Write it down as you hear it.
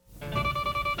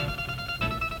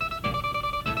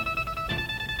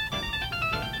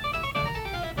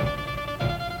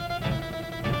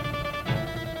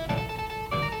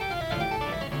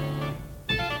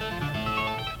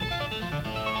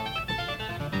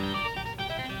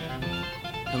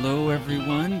Hello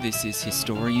everyone, this is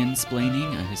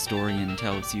Historiansplaining. A historian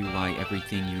tells you why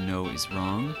everything you know is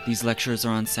wrong. These lectures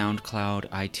are on SoundCloud,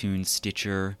 iTunes,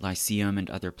 Stitcher, Lyceum, and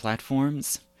other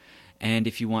platforms. And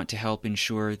if you want to help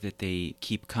ensure that they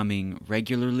keep coming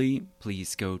regularly,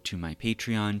 please go to my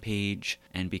Patreon page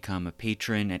and become a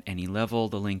patron at any level.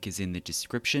 The link is in the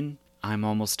description. I'm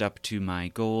almost up to my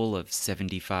goal of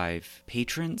 75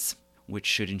 patrons, which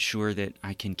should ensure that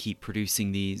I can keep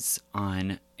producing these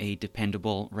on a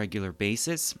dependable, regular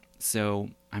basis.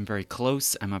 So I'm very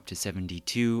close. I'm up to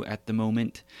 72 at the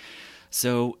moment.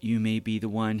 So you may be the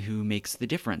one who makes the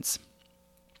difference.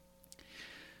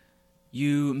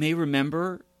 You may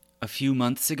remember a few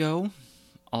months ago,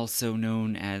 also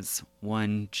known as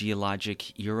one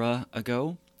geologic era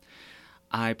ago,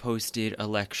 I posted a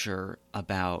lecture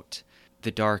about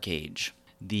the Dark Age,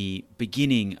 the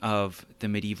beginning of the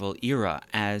medieval era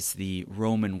as the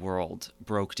Roman world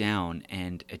broke down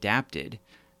and adapted.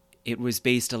 It was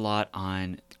based a lot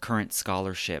on current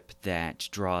scholarship that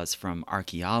draws from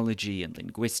archaeology and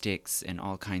linguistics and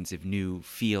all kinds of new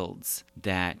fields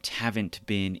that haven't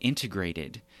been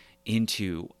integrated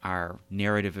into our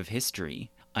narrative of history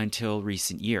until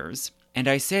recent years. And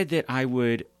I said that I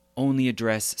would only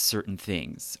address certain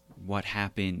things, what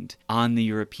happened on the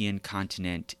European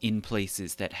continent in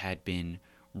places that had been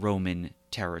Roman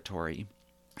territory,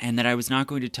 and that I was not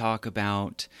going to talk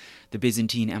about the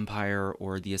Byzantine Empire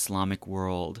or the Islamic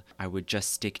world. I would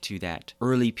just stick to that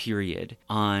early period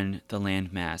on the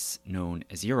landmass known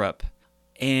as Europe.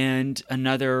 And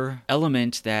another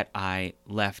element that I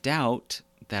left out,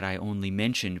 that I only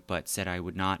mentioned but said I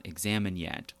would not examine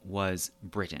yet, was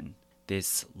Britain,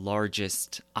 this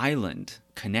largest island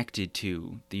connected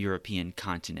to the European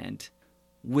continent,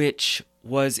 which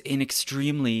was an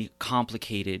extremely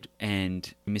complicated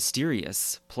and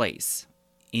mysterious place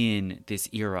in this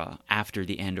era after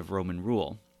the end of Roman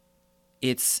rule.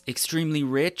 It's extremely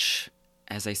rich,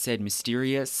 as I said,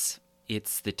 mysterious.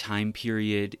 It's the time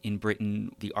period in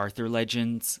Britain the Arthur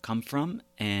legends come from,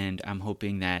 and I'm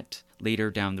hoping that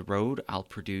later down the road I'll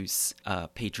produce a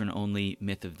patron-only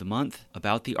Myth of the Month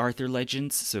about the Arthur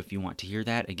legends, so if you want to hear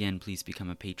that, again, please become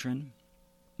a patron.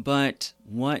 But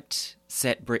what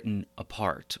set Britain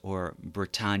apart, or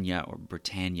Britannia, or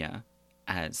Britannia,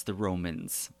 as the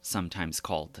Romans sometimes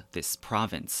called this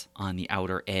province on the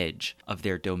outer edge of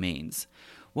their domains?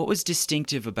 What was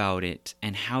distinctive about it,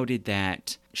 and how did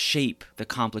that shape the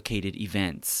complicated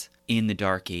events in the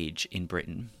Dark Age in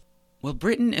Britain? Well,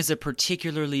 Britain is a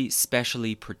particularly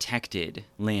specially protected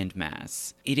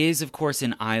landmass. It is, of course,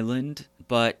 an island,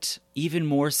 but even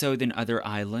more so than other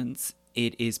islands,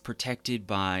 it is protected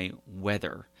by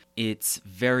weather. It's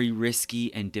very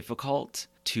risky and difficult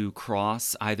to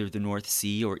cross either the North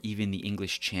Sea or even the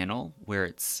English Channel, where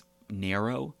it's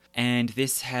narrow. And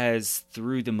this has,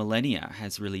 through the millennia,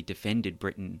 has really defended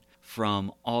Britain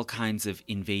from all kinds of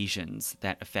invasions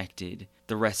that affected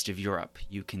the rest of Europe.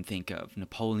 You can think of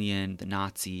Napoleon, the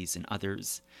Nazis, and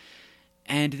others.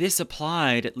 And this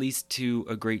applied, at least to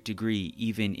a great degree,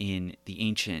 even in the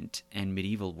ancient and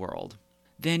medieval world.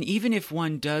 Then even if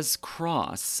one does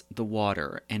cross the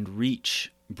water and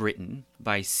reach Britain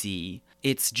by sea,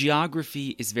 its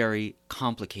geography is very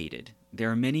complicated. There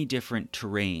are many different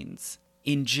terrains.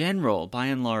 In general, by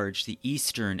and large, the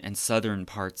eastern and southern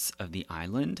parts of the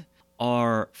island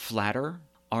are flatter,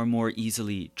 are more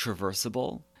easily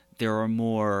traversable. There are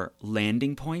more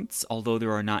landing points, although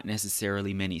there are not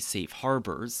necessarily many safe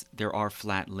harbors. There are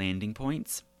flat landing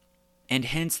points. And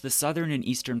hence, the southern and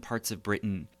eastern parts of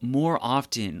Britain more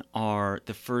often are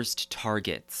the first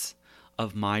targets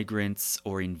of migrants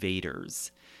or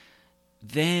invaders.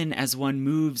 Then, as one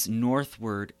moves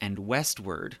northward and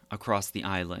westward across the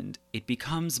island, it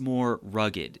becomes more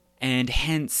rugged, and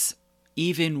hence,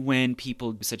 even when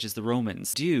people such as the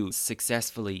Romans do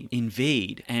successfully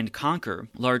invade and conquer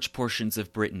large portions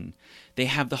of Britain, they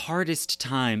have the hardest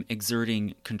time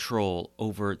exerting control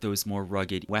over those more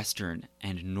rugged western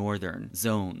and northern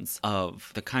zones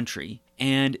of the country.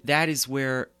 And that is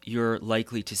where you're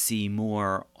likely to see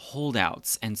more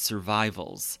holdouts and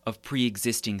survivals of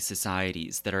pre-existing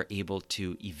societies that are able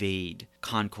to evade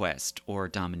conquest or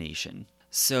domination.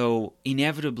 So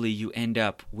inevitably you end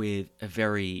up with a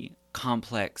very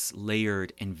complex,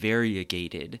 layered, and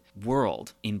variegated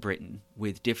world in Britain,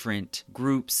 with different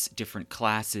groups, different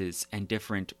classes, and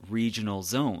different regional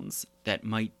zones that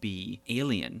might be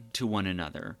alien to one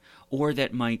another, or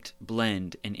that might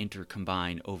blend and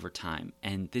intercombine over time.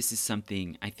 And this is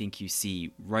something I think you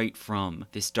see right from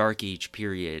this Dark Age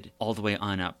period all the way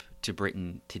on up to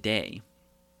Britain today.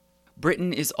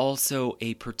 Britain is also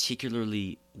a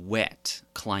particularly wet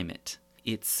climate.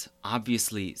 It's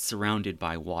obviously surrounded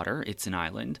by water. It's an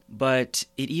island. But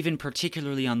it even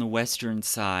particularly on the western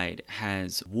side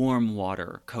has warm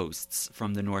water coasts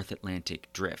from the North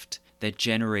Atlantic Drift that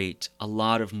generate a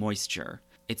lot of moisture.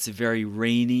 It's a very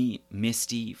rainy,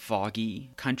 misty, foggy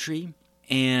country.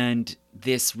 And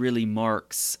this really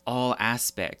marks all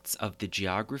aspects of the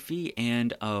geography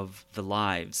and of the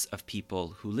lives of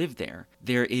people who live there.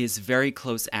 There is very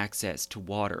close access to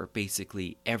water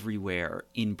basically everywhere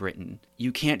in Britain.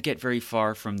 You can't get very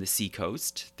far from the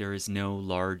seacoast. There is no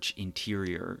large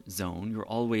interior zone. You're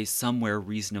always somewhere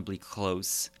reasonably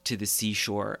close to the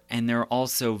seashore. And there are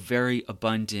also very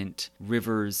abundant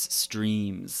rivers,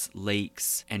 streams,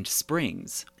 lakes, and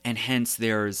springs. And hence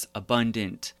there's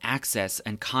abundant access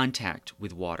and contact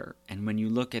with water. And when you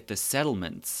look at the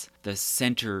settlements, the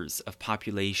centers of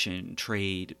population,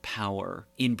 trade, power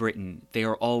in Britain, they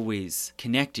are always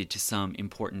connected to some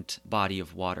important body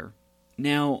of water.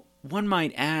 Now, one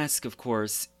might ask, of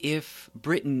course, if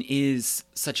Britain is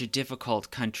such a difficult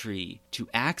country to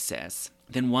access,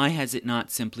 then why has it not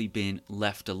simply been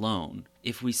left alone?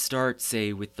 If we start,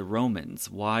 say, with the Romans,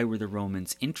 why were the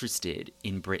Romans interested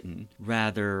in Britain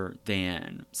rather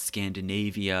than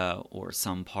Scandinavia or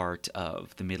some part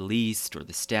of the Middle East or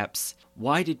the steppes?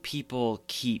 Why did people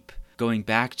keep going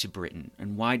back to Britain,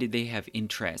 and why did they have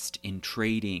interest in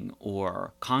trading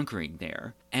or conquering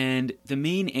there? And the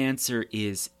main answer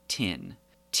is tin.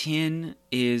 Tin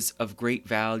is of great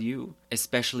value,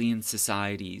 especially in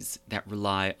societies that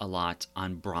rely a lot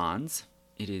on bronze.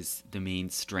 It is the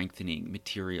main strengthening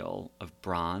material of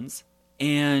bronze.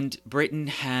 And Britain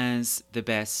has the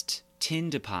best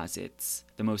tin deposits,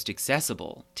 the most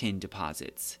accessible tin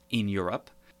deposits in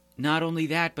Europe. Not only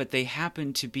that, but they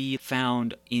happen to be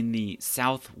found in the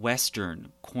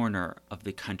southwestern corner of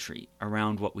the country,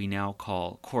 around what we now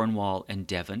call Cornwall and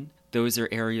Devon. Those are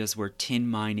areas where tin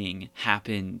mining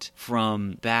happened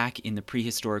from back in the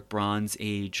prehistoric Bronze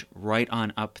Age right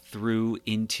on up through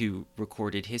into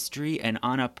recorded history and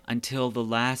on up until the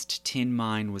last tin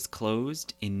mine was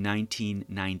closed in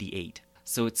 1998.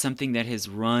 So it's something that has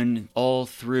run all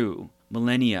through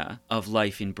millennia of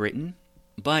life in Britain.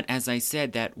 But as I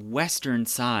said, that western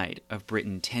side of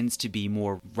Britain tends to be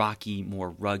more rocky, more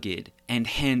rugged, and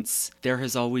hence there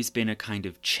has always been a kind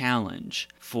of challenge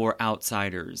for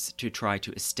outsiders to try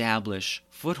to establish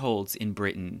footholds in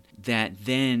Britain that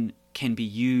then can be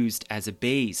used as a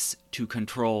base to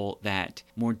control that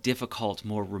more difficult,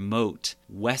 more remote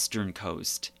western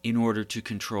coast in order to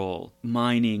control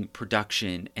mining,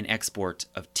 production, and export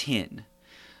of tin.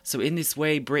 So in this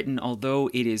way, Britain, although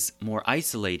it is more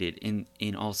isolated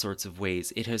in all sorts of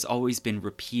ways, it has always been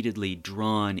repeatedly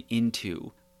drawn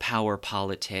into power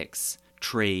politics,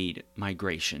 trade,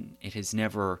 migration. It has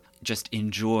never just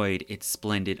enjoyed its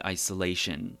splendid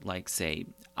isolation like, say,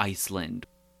 Iceland.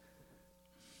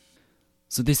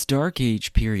 So this Dark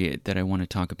Age period that I want to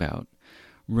talk about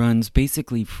runs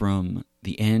basically from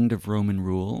the end of Roman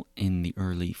rule in the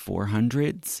early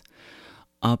 400s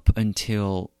up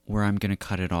until where I'm going to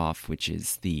cut it off, which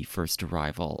is the first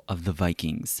arrival of the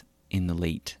Vikings in the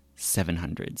late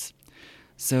 700s.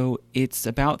 So it's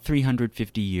about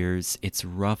 350 years. It's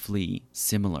roughly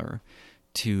similar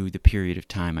to the period of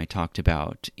time I talked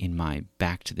about in my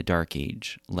Back to the Dark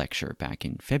Age lecture back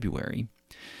in February.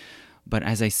 But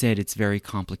as I said, it's very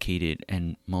complicated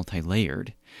and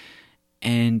multi-layered.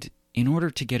 And in order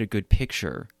to get a good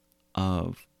picture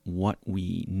of what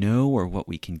we know or what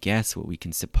we can guess, what we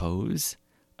can suppose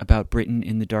about Britain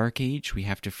in the Dark Age, we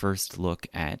have to first look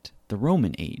at the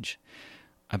Roman Age,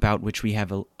 about which we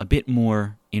have a bit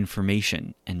more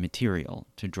information and material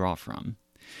to draw from.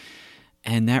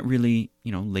 And that really,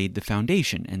 laid the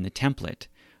foundation and the template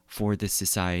for the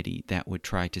society that would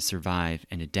try to survive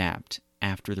and adapt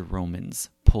after the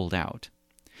Romans pulled out.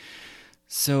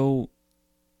 So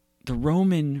the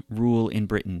Roman rule in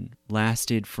Britain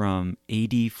lasted from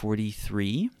AD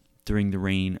 43, during the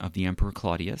reign of the Emperor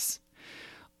Claudius,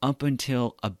 up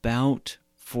until about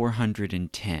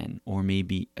 410, or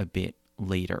maybe a bit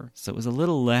later. So it was a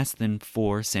little less than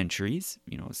 4 centuries,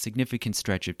 a significant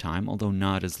stretch of time, although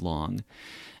not as long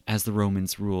as the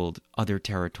Romans ruled other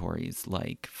territories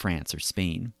like France or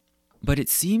Spain. But it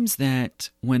seems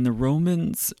that when the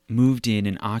Romans moved in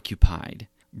and occupied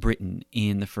Britain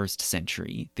in the 1st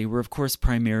century, they were of course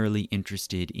primarily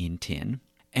interested in tin.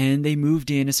 And they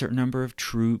moved in a certain number of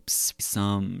troops,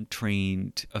 some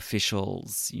trained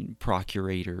officials,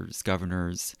 procurators,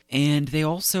 governors, and they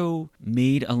also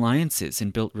made alliances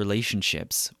and built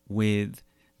relationships with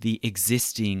the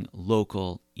existing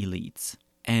local elites.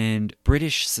 And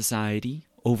British society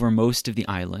over most of the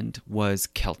island was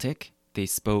Celtic, They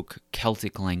spoke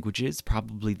Celtic languages.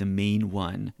 Probably the main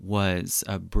one was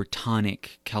a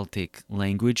Brittonic Celtic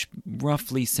language,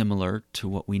 roughly similar to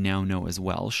what we now know as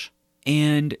Welsh.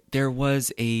 And there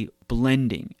was a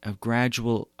blending, a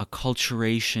gradual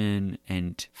acculturation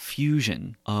and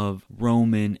fusion of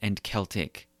Roman and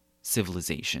Celtic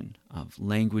civilization, of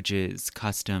languages,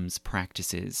 customs,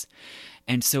 practices.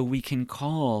 And so we can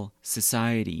call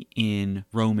society in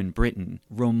Roman Britain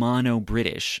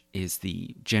Romano-British is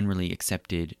the generally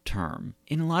accepted term.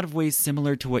 In a lot of ways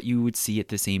similar to what you would see at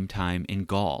the same time in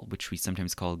Gaul, which we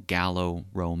sometimes call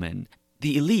Gallo-Roman.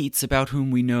 The elites, about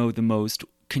whom we know the most,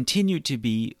 continued to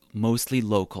be mostly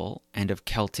local and of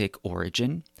Celtic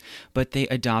origin, but they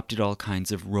adopted all kinds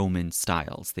of Roman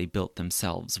styles. They built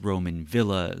themselves Roman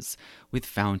villas with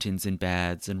fountains and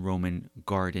baths and Roman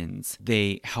gardens.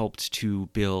 They helped to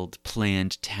build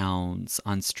planned towns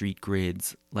on street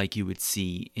grids like you would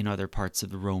see in other parts of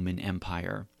the Roman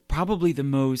Empire. Probably the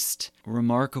most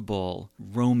remarkable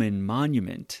Roman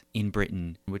monument in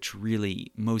Britain, which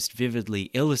really most vividly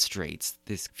illustrates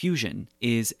this fusion,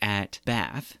 is at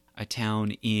Bath, a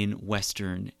town in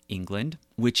western England,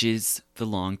 which is the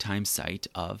longtime site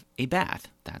of a bath.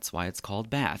 That's why it's called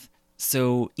Bath.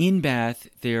 So in Bath,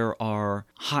 there are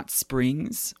hot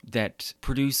springs that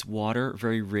produce water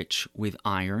very rich with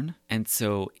iron, and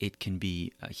so it can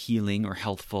be healing or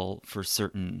healthful for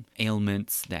certain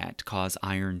ailments that cause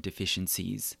iron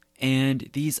deficiencies.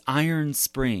 And these iron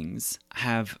springs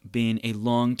have been a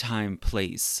long-time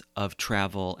place of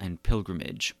travel and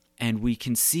pilgrimage. And we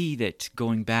can see that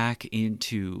going back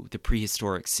into the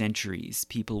prehistoric centuries,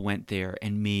 people went there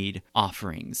and made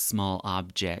offerings, small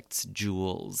objects,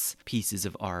 jewels, pieces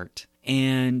of art.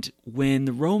 And when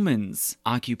the Romans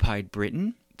occupied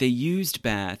Britain, they used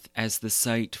Bath as the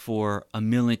site for a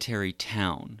military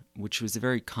town, which was a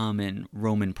very common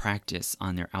Roman practice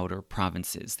on their outer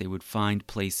provinces. They would find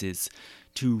places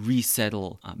to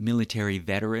resettle military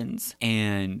veterans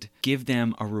and give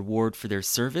them a reward for their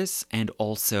service and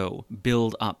also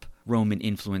build up Roman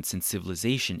influence and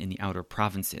civilization in the outer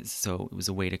provinces. So it was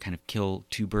a way to kind of kill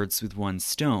two birds with one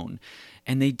stone.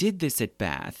 And they did this at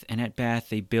Bath, and at Bath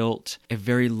they built a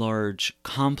very large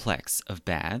complex of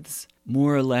baths,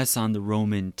 more or less on the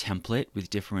Roman template with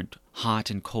different hot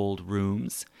and cold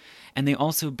rooms. And they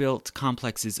also built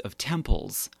complexes of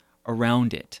temples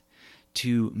around it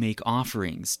to make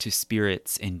offerings to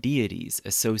spirits and deities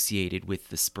associated with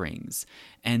the springs.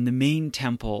 And the main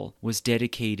temple was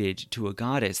dedicated to a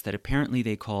goddess that apparently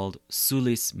they called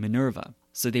Sulis Minerva.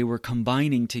 So they were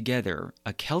combining together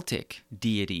a Celtic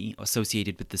deity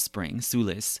associated with the spring,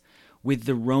 Sulis, with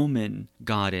the Roman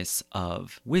goddess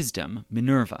of wisdom,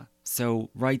 Minerva. So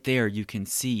right there you can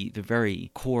see the very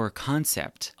core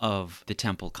concept of the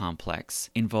temple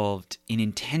complex involved an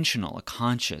intentional, a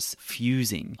conscious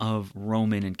fusing of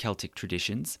Roman and Celtic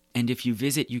traditions. And if you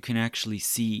visit, you can actually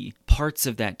see parts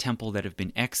of that temple that have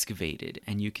been excavated,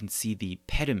 and you can see the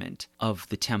pediment of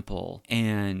the temple.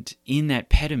 And in that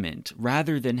pediment,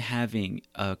 rather than having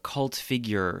a cult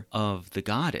figure of the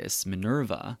goddess,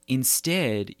 Minerva,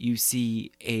 instead you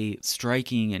see a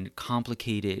striking and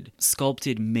complicated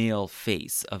sculpted male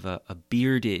face of a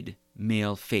bearded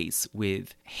male face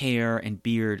with hair and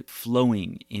beard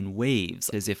flowing in waves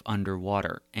as if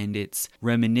underwater. And it's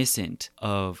reminiscent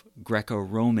of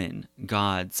Greco-Roman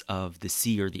gods of the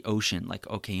sea or the ocean like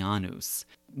Okeanos.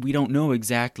 We don't know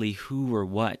exactly who or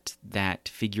what that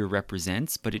figure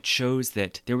represents, but it shows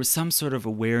that there was some sort of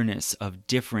awareness of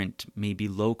different, maybe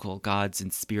local gods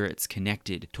and spirits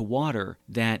connected to water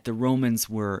that the Romans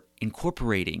were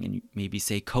incorporating and maybe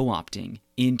say co-opting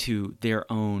into their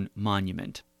own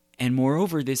monument. And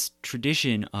moreover, this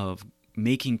tradition of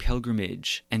making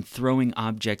pilgrimage and throwing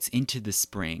objects into the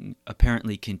spring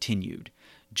apparently continued.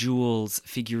 Jewels,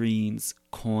 figurines,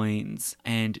 coins,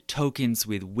 and tokens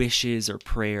with wishes or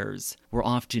prayers were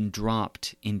often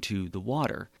dropped into the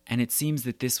water. And it seems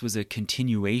that this was a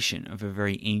continuation of a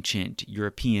very ancient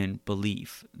European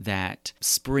belief that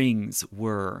springs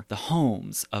were the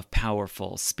homes of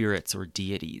powerful spirits or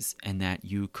deities, and that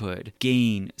you could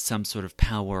gain some sort of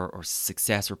power or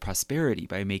success or prosperity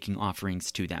by making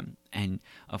offerings to them. And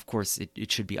of course,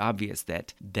 it should be obvious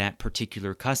that that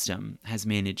particular custom has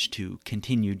managed to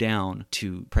continue down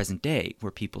to present day,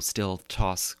 where people still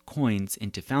toss coins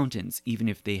into fountains, even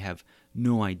if they have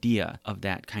no idea of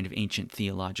that kind of ancient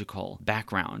theological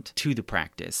background to the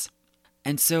practice.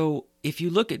 And so, if you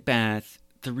look at Bath,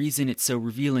 the reason it's so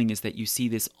revealing is that you see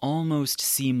this almost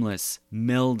seamless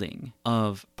melding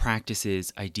of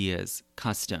practices, ideas,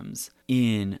 customs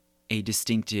in a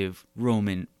distinctive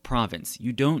Roman province.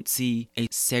 You don't see a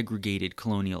segregated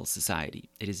colonial society.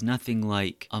 It is nothing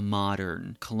like a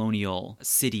modern colonial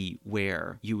city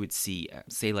where you would see,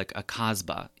 say, like a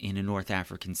Kasbah in a North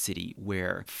African city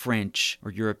where French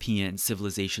or European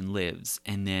civilization lives,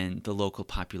 and then the local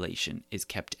population is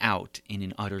kept out in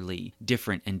an utterly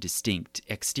different and distinct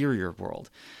exterior world.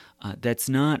 That's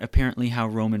not apparently how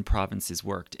Roman provinces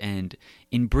worked. And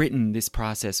in Britain, this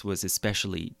process was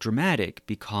especially dramatic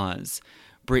because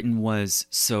Britain was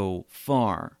so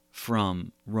far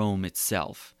from Rome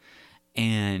itself.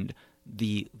 And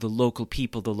the local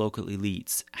people, the local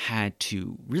elites, had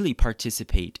to really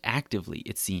participate actively,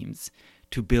 it seems,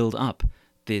 to build up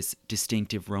this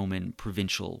distinctive Roman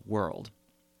provincial world.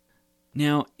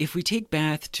 Now, if we take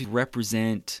Bath to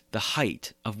represent the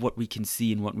height of what we can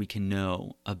see and what we can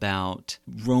know about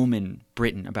Roman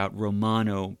Britain, about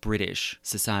Romano-British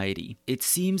society, it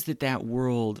seems that that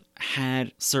world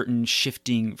had certain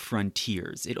shifting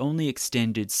frontiers. It only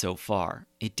extended so far.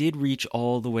 It did reach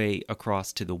all the way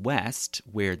across to the west,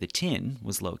 where the tin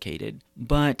was located,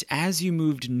 but as you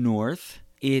moved north,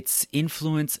 its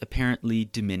influence apparently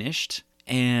diminished,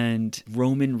 and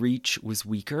Roman reach was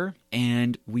weaker,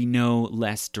 and we know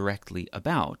less directly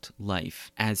about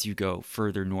life as you go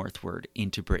further northward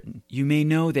into Britain. You may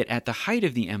know that at the height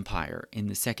of the empire in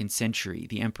the 2nd century,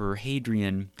 the Emperor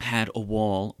Hadrian had a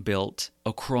wall built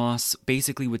across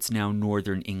basically what's now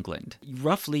northern England,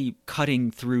 roughly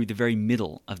cutting through the very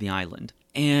middle of the island.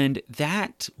 And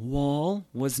that wall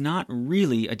was not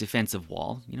really a defensive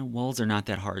wall. You know, walls are not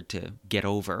that hard to get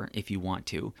over if you want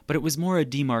to, but it was more a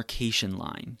demarcation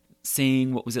line,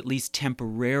 saying what was at least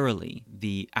temporarily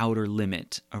the outer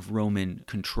limit of Roman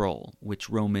control, which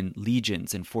Roman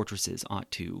legions and fortresses ought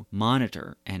to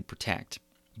monitor and protect.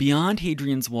 Beyond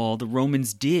Hadrian's Wall, the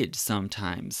Romans did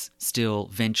sometimes still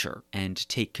venture and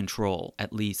take control,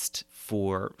 at least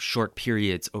for short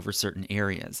periods over certain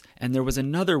areas. And there was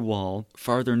another wall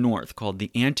farther north called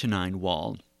the Antonine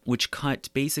Wall, which cut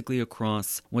basically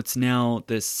across what's now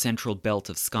the central belt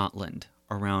of Scotland,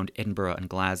 around Edinburgh and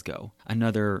Glasgow,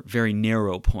 another very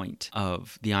narrow point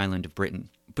of the island of Britain.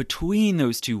 Between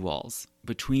those two walls,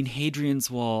 between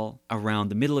Hadrian's Wall around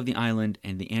the middle of the island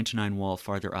and the Antonine Wall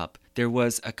farther up, there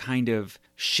was a kind of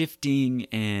shifting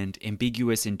and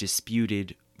ambiguous and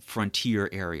disputed frontier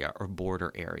area or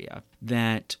border area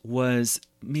that was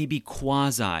maybe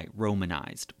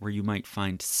quasi-Romanized, where you might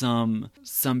find some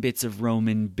bits of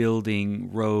Roman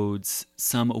building, roads,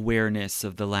 some awareness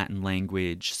of the Latin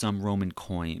language, some Roman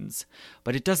coins.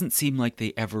 But it doesn't seem like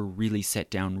they ever really set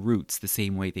down roots the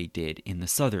same way they did in the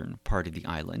southern part of the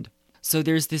island. So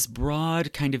there's this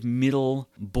broad kind of middle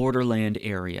borderland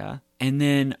area, and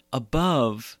then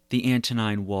above the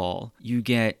Antonine Wall, you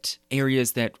get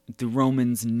areas that the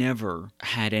Romans never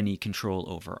had any control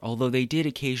over, although they did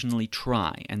occasionally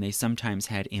try, and they sometimes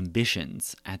had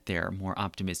ambitions at their more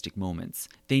optimistic moments.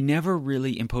 They never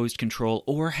really imposed control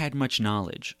or had much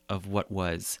knowledge of what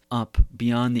was up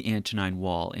beyond the Antonine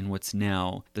Wall in what's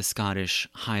now the Scottish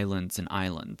Highlands and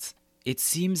Islands. It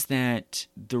seems that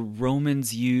the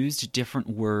Romans used different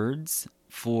words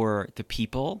for the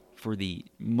people, for the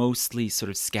mostly sort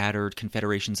of scattered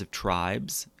confederations of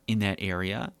tribes in that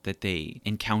area that they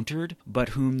encountered, but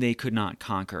whom they could not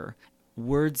conquer.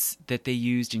 Words that they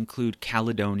used include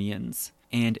Caledonians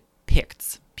and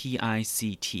Picts,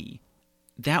 P-I-C-T.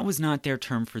 That was not their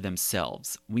term for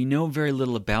themselves. We know very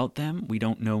little about them. We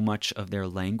don't know much of their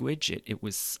language. It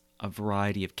was a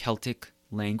variety of Celtic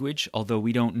language, although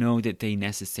we don't know that they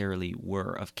necessarily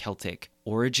were of Celtic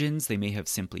origins. They may have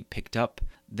simply picked up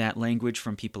that language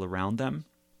from people around them.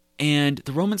 And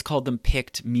the Romans called them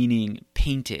Pict, meaning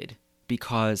painted,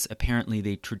 because apparently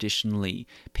they traditionally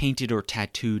painted or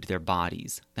tattooed their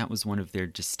bodies. That was one of their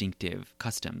distinctive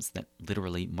customs that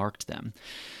literally marked them.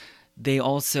 They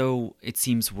also, it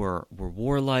seems, were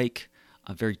warlike,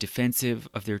 very defensive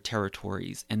of their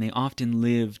territories, and they often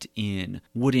lived in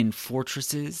wooden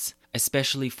fortresses,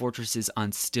 especially fortresses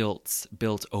on stilts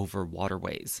built over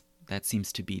waterways. That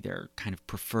seems to be their kind of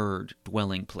preferred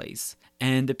dwelling place.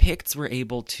 And the Picts were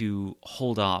able to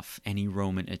hold off any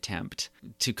Roman attempt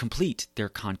to complete their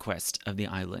conquest of the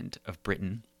island of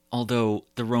Britain, although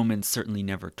the Romans certainly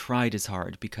never tried as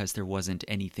hard because there wasn't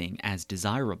anything as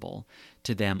desirable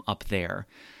to them up there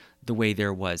the way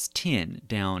there was tin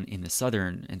down in the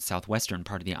southern and southwestern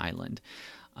part of the island.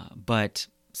 But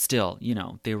still,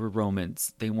 they were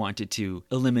Romans. They wanted to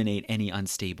eliminate any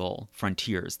unstable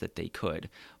frontiers that they could.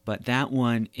 But that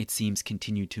one, it seems,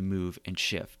 continued to move and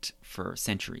shift for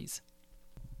centuries.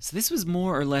 So this was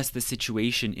more or less the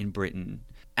situation in Britain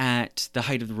at the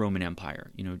height of the Roman Empire,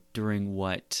 during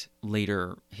what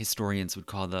later historians would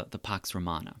call the Pax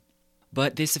Romana.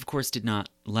 But this, of course, did not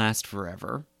last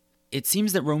forever. It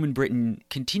seems that Roman Britain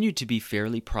continued to be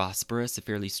fairly prosperous, a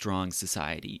fairly strong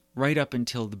society, right up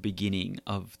until the beginning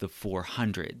of the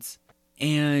 400s.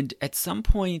 And at some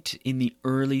point in the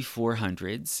early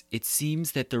 400s, it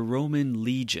seems that the Roman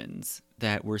legions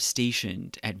that were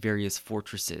stationed at various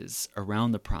fortresses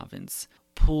around the province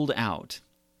pulled out.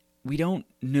 We don't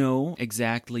know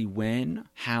exactly when,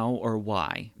 how, or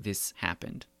why this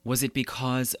happened. Was it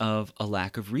because of a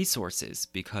lack of resources,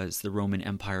 because the Roman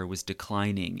Empire was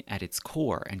declining at its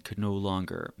core and could no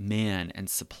longer man and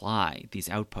supply these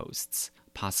outposts?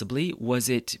 Possibly. Was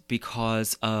it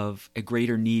because of a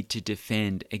greater need to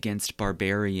defend against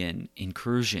barbarian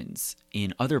incursions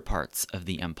in other parts of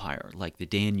the empire, like the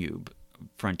Danube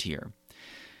frontier?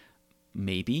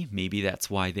 Maybe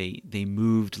that's why they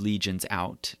moved legions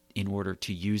out in order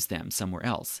to use them somewhere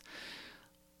else.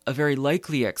 A very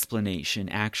likely explanation,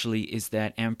 actually, is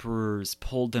that emperors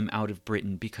pulled them out of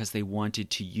Britain because they wanted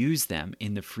to use them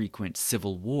in the frequent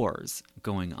civil wars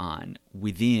going on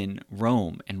within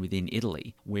Rome and within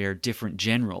Italy, where different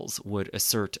generals would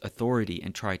assert authority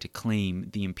and try to claim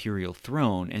the imperial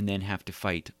throne and then have to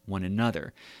fight one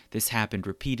another. This happened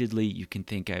repeatedly. You can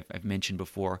think, I've mentioned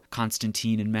before,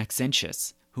 Constantine and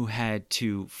Maxentius, who had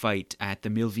to fight at the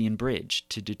Milvian Bridge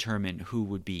to determine who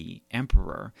would be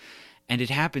emperor. And it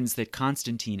happens that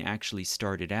Constantine actually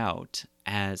started out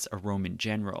as a Roman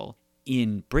general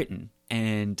in Britain,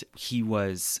 and he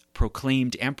was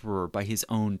proclaimed emperor by his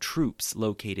own troops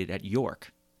located at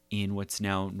York in what's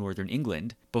now northern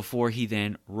England, before he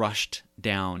then rushed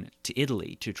down to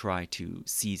Italy to try to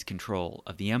seize control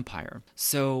of the empire.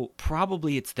 So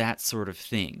probably it's that sort of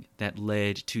thing that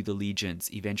led to the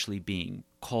legions eventually being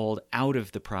called out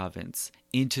of the province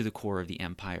into the core of the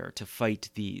empire to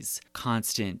fight these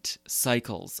constant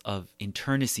cycles of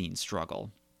internecine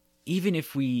struggle. Even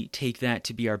if we take that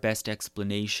to be our best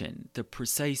explanation, the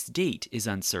precise date is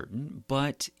uncertain,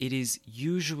 but it is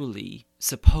usually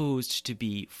supposed to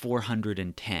be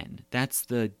 410. That's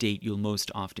the date you'll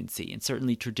most often see, and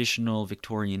certainly traditional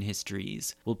Victorian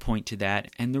histories will point to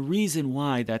that. And the reason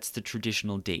why that's the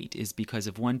traditional date is because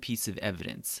of one piece of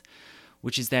evidence,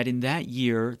 which is that in that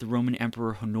year, the Roman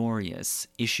Emperor Honorius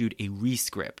issued a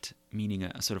rescript, meaning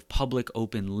a sort of public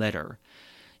open letter,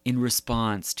 in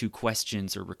response to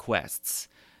questions or requests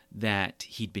that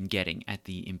he'd been getting at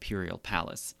the imperial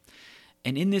palace.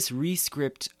 And in this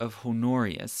rescript of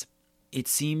Honorius, it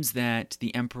seems that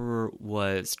the emperor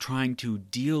was trying to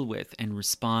deal with and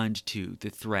respond to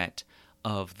the threat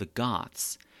of the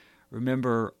Goths.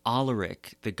 Remember,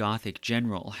 Alaric, the Gothic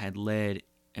general, had led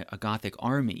a Gothic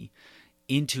army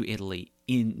into Italy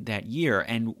in that year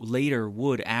and later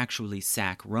would actually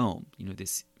sack Rome,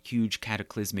 this huge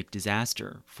cataclysmic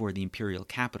disaster for the imperial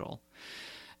capital.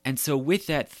 And so with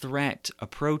that threat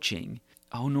approaching,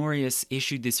 Honorius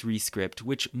issued this rescript,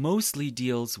 which mostly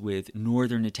deals with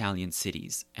northern Italian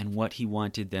cities and what he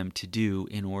wanted them to do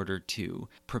in order to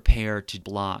prepare to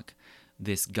block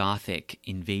this Gothic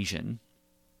invasion.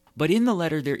 But in the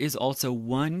letter, there is also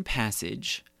one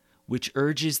passage which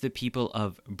urges the people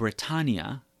of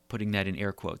Britannia, putting that in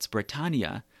air quotes,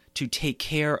 Britannia, to take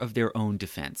care of their own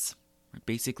defense.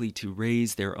 Basically to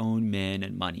raise their own men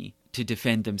and money to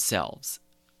defend themselves.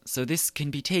 So this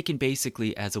can be taken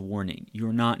basically as a warning.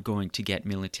 You're not going to get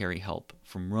military help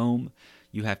from Rome.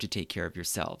 You have to take care of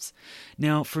yourselves.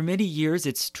 Now, for many years,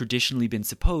 it's traditionally been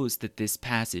supposed that this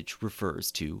passage refers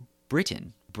to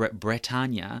Britain.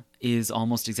 Britannia is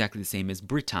almost exactly the same as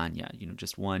Britannia,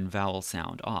 just one vowel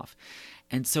sound off.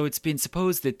 And so it's been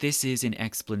supposed that this is an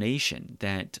explanation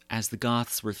that as the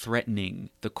Goths were threatening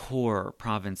the core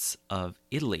province of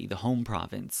Italy, the home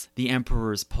province, the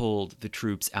emperors pulled the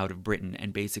troops out of Britain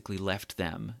and basically left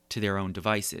them to their own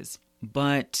devices.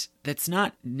 But that's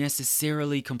not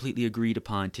necessarily completely agreed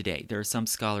upon today. There are some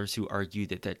scholars who argue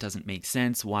that that doesn't make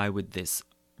sense. Why would this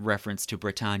reference to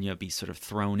Britannia be sort of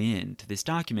thrown into this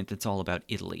document that's all about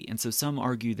Italy? And so some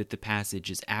argue that the passage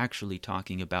is actually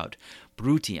talking about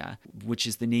Brutia, which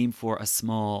is the name for a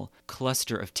small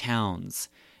cluster of towns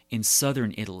in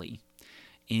southern Italy,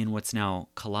 in what's now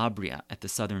Calabria, at the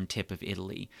southern tip of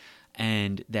Italy.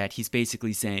 And that he's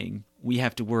basically saying, we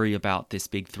have to worry about this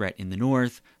big threat in the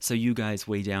north, so you guys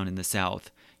way down in the south,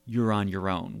 you're on your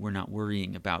own. We're not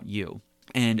worrying about you.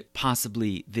 And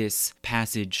possibly this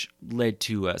passage led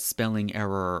to a spelling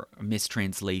error, a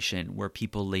mistranslation, where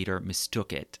people later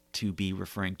mistook it to be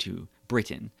referring to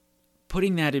Britain.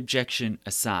 Putting that objection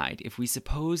aside, if we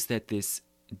suppose that this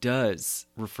does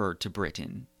refer to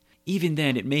Britain, even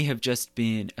then, it may have just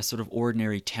been a sort of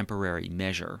ordinary temporary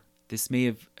measure. This may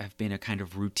have been a kind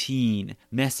of routine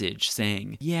message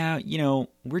saying, yeah,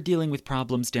 we're dealing with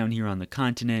problems down here on the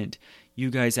continent. You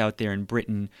guys out there in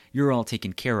Britain, you're all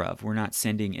taken care of. We're not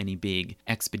sending any big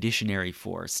expeditionary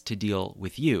force to deal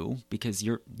with you because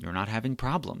you're not having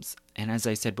problems. And as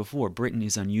I said before, Britain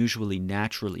is unusually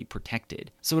naturally protected.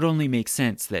 So it only makes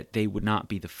sense that they would not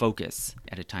be the focus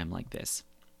at a time like this.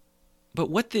 But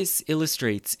what this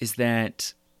illustrates is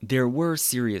that there were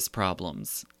serious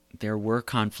problems. There were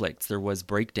conflicts, there was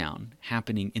breakdown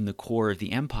happening in the core of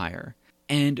the empire.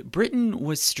 And Britain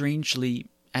was strangely,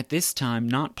 at this time,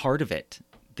 not part of it.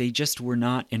 They just were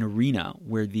not an arena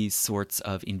where these sorts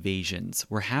of invasions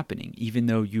were happening, even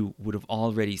though you would have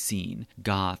already seen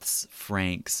Goths,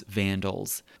 Franks,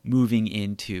 Vandals moving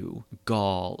into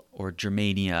Gaul or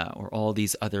Germania or all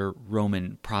these other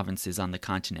Roman provinces on the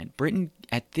continent. Britain,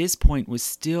 at this point, was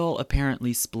still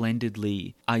apparently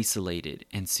splendidly isolated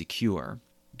and secure.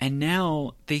 And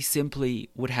now they simply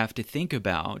would have to think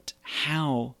about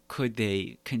how could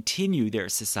they continue their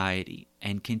society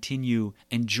and continue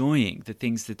enjoying the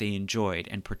things that they enjoyed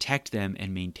and protect them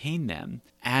and maintain them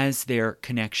as their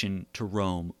connection to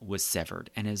Rome was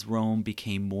severed and as Rome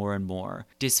became more and more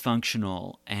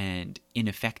dysfunctional and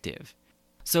ineffective.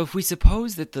 So if we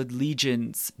suppose that the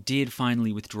legions did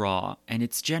finally withdraw, and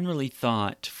it's generally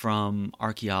thought from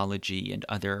archaeology and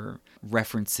other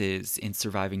references in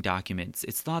surviving documents,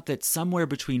 it's thought that somewhere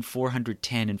between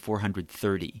 410 and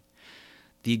 430,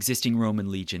 the existing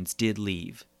Roman legions did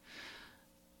leave.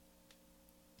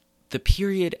 The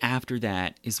period after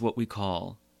that is what we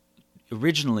call,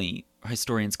 originally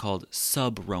historians called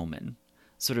sub-Roman.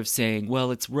 Sort of saying, well,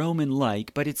 it's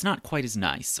Roman-like, but it's not quite as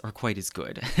nice or quite as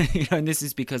good. And this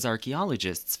is because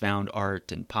archaeologists found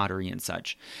art and pottery and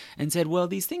such, and said, well,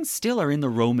 these things still are in the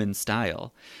Roman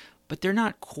style, but they're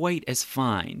not quite as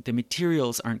fine. The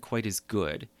materials aren't quite as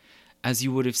good as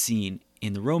you would have seen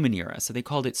in the Roman era. So they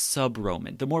called it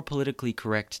sub-Roman. The more politically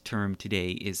correct term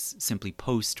today is simply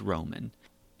post-Roman.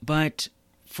 But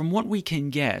from what we can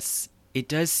guess, it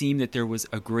does seem that there was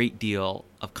a great deal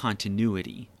of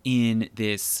continuity in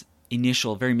this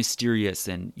initial, very mysterious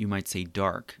and, you might say,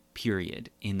 dark period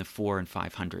in the 400s and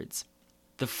 500s.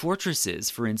 The fortresses,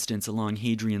 for instance, along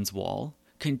Hadrian's Wall,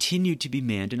 continued to be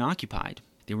manned and occupied.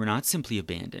 They were not simply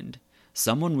abandoned.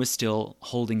 Someone was still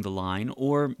holding the line,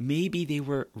 or maybe they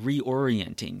were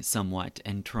reorienting somewhat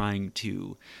and trying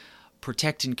to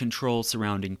protect and control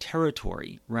surrounding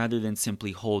territory rather than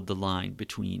simply hold the line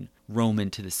between Roman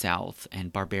to the south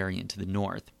and barbarian to the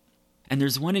north. And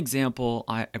there's one example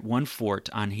at one fort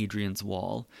on Hadrian's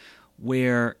Wall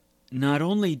where not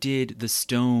only did the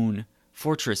stone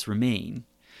fortress remain,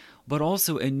 but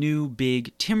also a new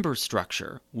big timber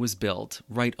structure was built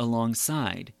right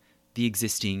alongside the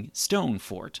existing stone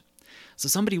fort. So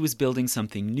somebody was building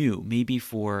something new, maybe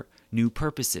for new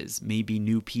purposes. Maybe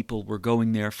new people were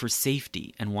going there for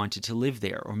safety and wanted to live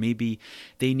there. Or maybe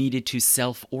they needed to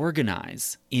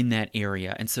self-organize in that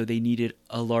area, and so they needed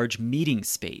a large meeting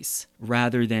space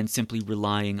rather than simply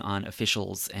relying on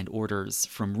officials and orders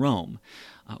from Rome.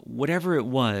 Whatever it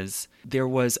was, there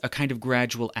was a kind of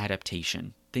gradual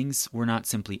adaptation. Things were not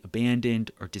simply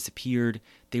abandoned or disappeared.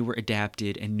 They were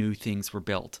adapted and new things were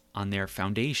built on their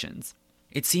foundations.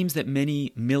 It seems that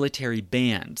many military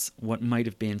bands, what might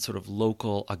have been sort of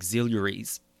local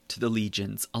auxiliaries to the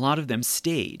legions, a lot of them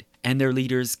stayed, and their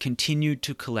leaders continued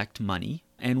to collect money.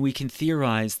 And we can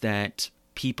theorize that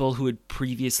people who had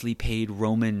previously paid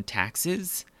Roman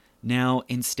taxes now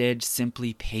instead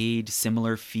simply paid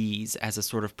similar fees as a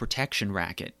sort of protection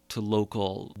racket to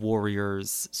local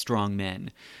warriors,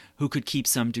 strongmen, who could keep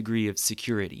some degree of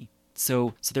security.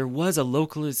 So there was a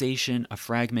localization, a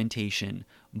fragmentation,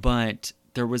 but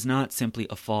there was not simply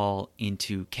a fall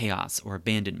into chaos or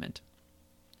abandonment.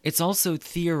 It's also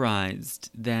theorized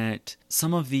that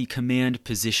some of the command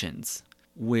positions,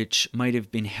 which might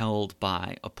have been held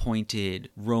by appointed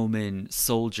Roman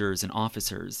soldiers and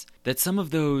officers, that some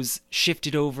of those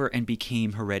shifted over and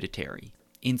became hereditary.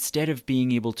 Instead of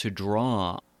being able to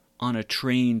draw on a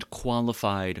trained,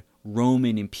 qualified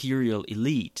Roman imperial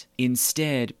elite,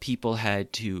 instead people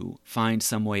had to find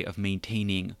some way of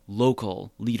maintaining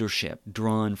local leadership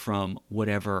drawn from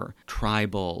whatever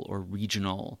tribal or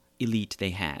regional elite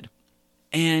they had.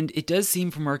 And it does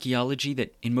seem from archaeology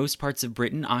that in most parts of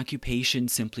Britain, occupation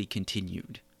simply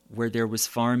continued. Where there was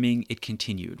farming, it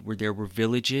continued. Where there were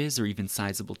villages or even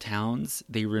sizable towns,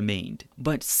 they remained.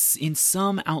 But in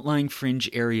some outlying fringe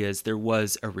areas, there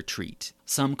was a retreat.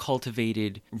 Some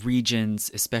cultivated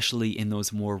regions, especially in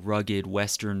those more rugged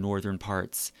western, northern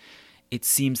parts, it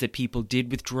seems that people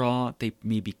did withdraw. They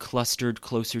maybe clustered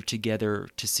closer together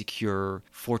to secure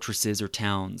fortresses or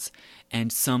towns,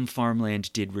 and some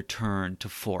farmland did return to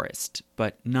forest,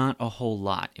 but not a whole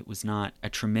lot. It was not a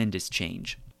tremendous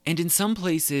change. And in some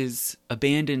places,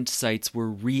 abandoned sites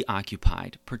were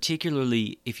reoccupied,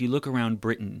 particularly if you look around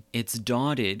Britain. It's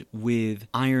dotted with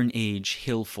Iron Age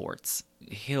hill forts,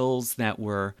 hills that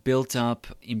were built up,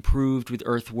 improved with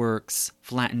earthworks,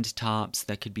 flattened tops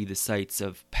that could be the sites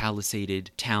of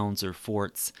palisaded towns or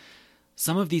forts.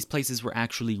 Some of these places were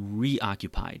actually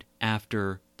reoccupied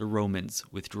after the Romans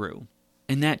withdrew.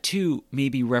 And that too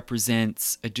maybe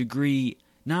represents a degree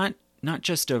not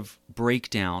just of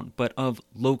breakdown, but of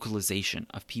localization,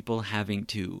 of people having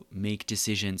to make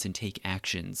decisions and take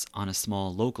actions on a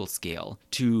small local scale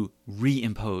to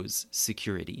reimpose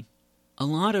security. A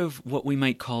lot of what we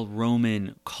might call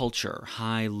Roman culture,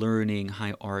 high learning,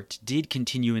 high art, did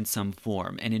continue in some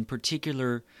form, and in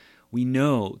particular, we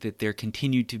know that there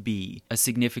continued to be a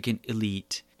significant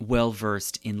elite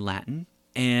well-versed in Latin,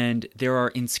 and there are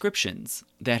inscriptions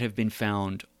that have been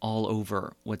found all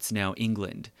over what's now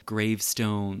England.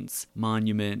 Gravestones,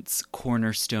 monuments,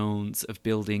 cornerstones of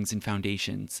buildings and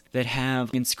foundations that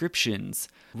have inscriptions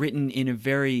written in a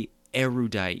very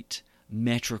erudite,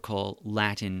 metrical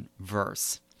Latin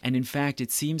verse. And in fact,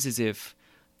 it seems as if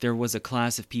there was a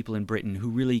class of people in Britain who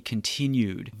really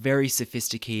continued very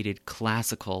sophisticated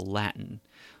classical Latin,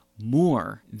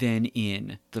 more than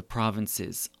in the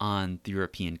provinces on the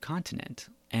European continent.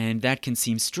 And that can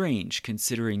seem strange,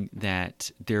 considering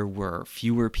that there were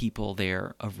fewer people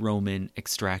there of Roman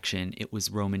extraction. It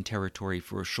was Roman territory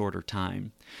for a shorter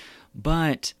time.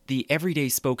 But the everyday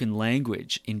spoken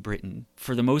language in Britain,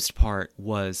 for the most part,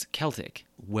 was Celtic,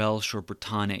 Welsh or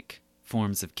Brittonic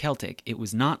forms of Celtic. It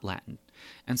was not Latin.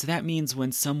 And so that means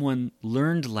when someone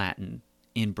learned Latin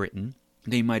in Britain,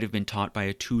 they might have been taught by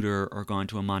a tutor or gone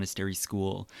to a monastery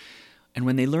school. And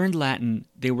when they learned Latin,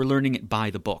 they were learning it by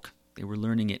the book. They were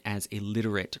learning it as a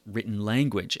literate written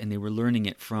language, and they were learning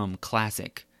it from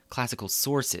classical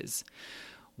sources.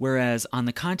 Whereas on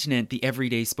the continent, the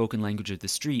everyday spoken language of the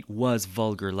street was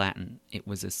vulgar Latin. It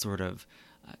was a sort of,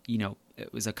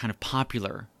 it was a kind of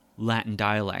popular Latin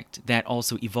dialect that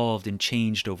also evolved and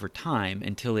changed over time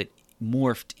until it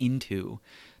morphed into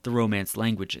the Romance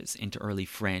languages, into early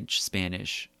French,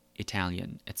 Spanish,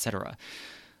 Italian, etc.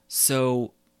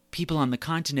 So people on the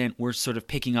continent were sort of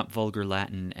picking up vulgar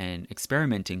Latin and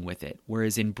experimenting with it,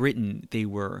 whereas in Britain they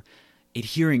were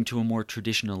adhering to a more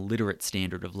traditional literate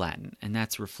standard of Latin, and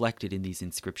that's reflected in these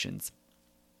inscriptions.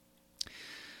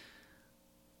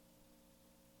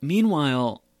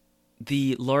 Meanwhile,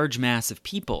 the large mass of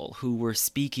people who were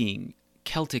speaking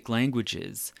Celtic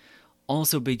languages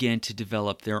also began to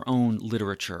develop their own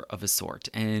literature of a sort,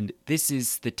 and this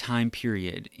is the time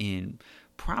period in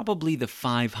probably the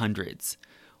 500s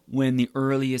when the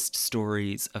earliest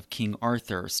stories of King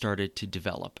Arthur started to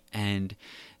develop, and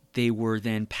they were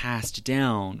then passed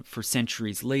down for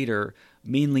centuries later,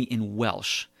 mainly in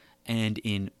Welsh and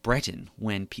in Breton,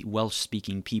 when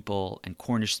Welsh-speaking people and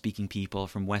Cornish-speaking people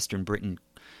from Western Britain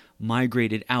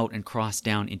migrated out and crossed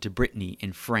down into Brittany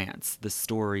in France. The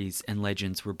stories and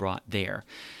legends were brought there.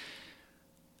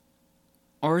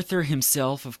 Arthur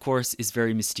himself, of course, is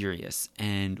very mysterious,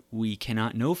 and we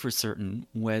cannot know for certain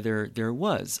whether there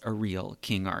was a real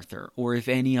King Arthur, or if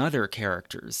any other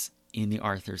characters in the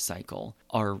Arthur cycle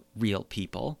are real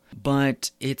people. But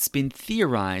it's been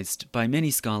theorized by many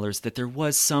scholars that there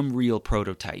was some real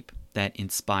prototype that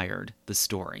inspired the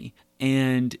story.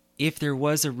 And if there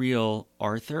was a real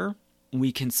Arthur,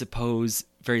 we can suppose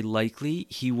very likely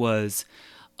he was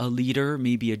a leader,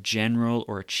 maybe a general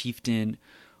or a chieftain,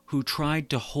 who tried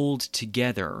to hold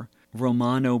together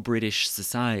Romano-British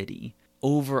society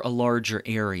over a larger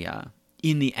area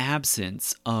in the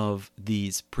absence of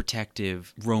these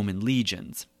protective Roman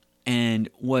legions, and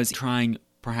was trying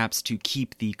perhaps to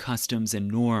keep the customs and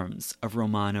norms of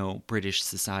Romano-British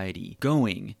society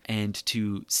going and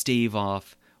to stave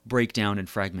off breakdown and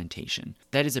fragmentation.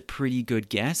 That is a pretty good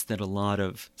guess that a lot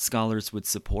of scholars would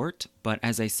support, but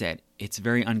as I said, it's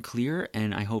very unclear,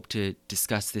 and I hope to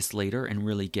discuss this later and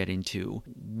really get into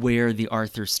where the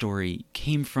Arthur story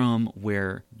came from,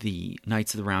 where the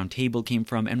Knights of the Round Table came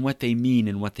from, and what they mean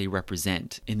and what they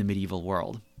represent in the medieval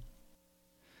world.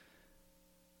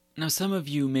 Now, some of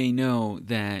you may know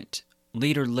that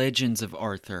later legends of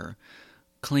Arthur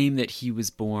claim that he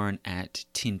was born at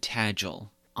Tintagel,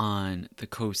 on the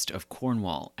coast of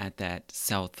Cornwall at that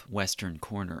southwestern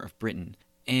corner of Britain.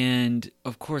 And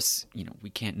of course, we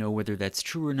can't know whether that's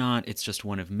true or not. It's just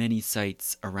one of many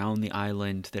sites around the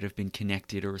island that have been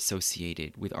connected or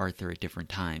associated with Arthur at different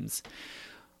times.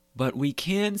 But we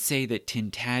can say that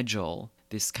Tintagel,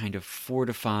 this kind of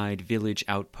fortified village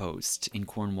outpost in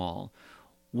Cornwall,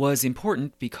 was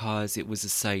important because it was a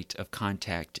site of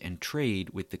contact and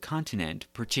trade with the continent,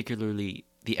 particularly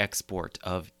the export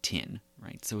of tin.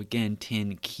 Right? So again,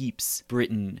 tin keeps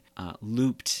Britain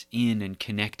looped in and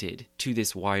connected to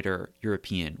this wider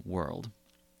European world.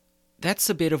 That's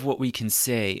a bit of what we can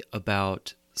say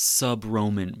about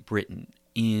sub-Roman Britain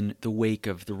in the wake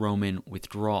of the Roman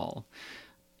withdrawal.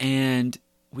 And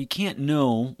we can't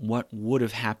know what would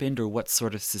have happened or what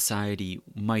sort of society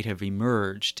might have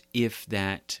emerged if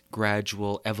that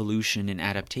gradual evolution and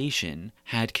adaptation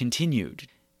had continued.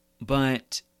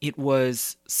 But it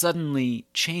was suddenly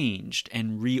changed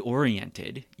and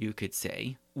reoriented, you could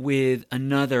say, with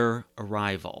another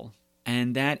arrival,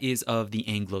 and that is of the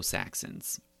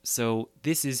Anglo-Saxons. So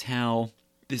this is how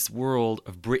this world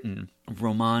of Britain,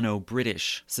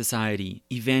 Romano-British society,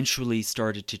 eventually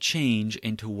started to change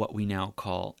into what we now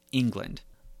call England.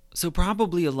 So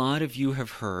probably a lot of you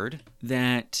have heard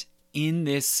that in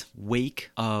this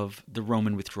wake of the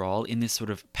Roman withdrawal, in this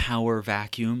sort of power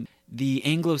vacuum, the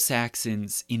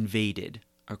Anglo-Saxons invaded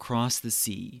across the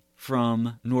sea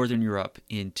from Northern Europe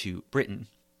into Britain.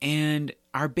 And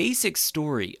our basic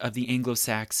story of the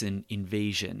Anglo-Saxon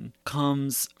invasion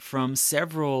comes from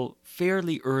several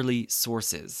fairly early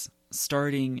sources,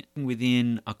 starting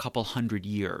within a couple hundred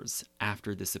years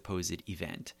after the supposed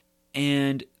event.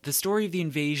 And the story of the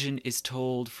invasion is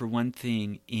told, for one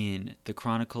thing, in the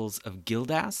Chronicles of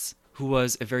Gildas, who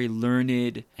was a very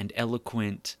learned and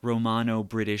eloquent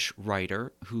Romano-British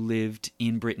writer who lived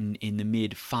in Britain in the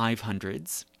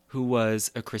mid-500s, who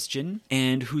was a Christian,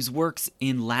 and whose works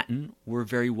in Latin were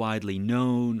very widely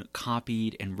known,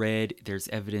 copied, and read. There's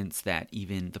evidence that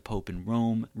even the Pope in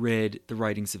Rome read the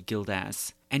writings of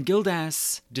Gildas. And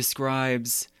Gildas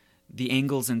describes the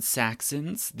Angles and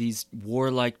Saxons, these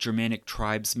warlike Germanic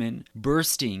tribesmen,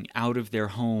 bursting out of their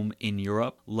home in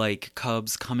Europe like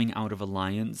cubs coming out of a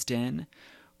lion's den,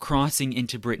 crossing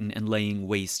into Britain and laying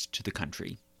waste to the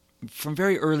country. From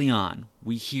very early on,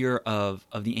 we hear of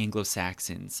the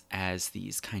Anglo-Saxons as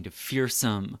these kind of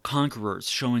fearsome conquerors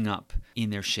showing up in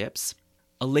their ships.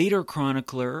 A later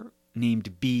chronicler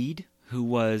named Bede, who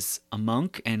was a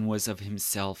monk and was of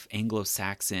himself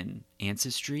Anglo-Saxon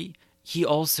ancestry, he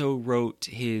also wrote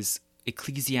his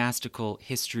ecclesiastical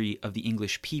history of the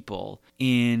English people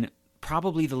in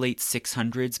probably the late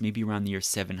 600s, maybe around the year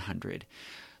 700.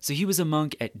 So he was a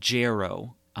monk at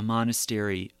Jarrow, a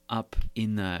monastery up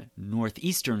in the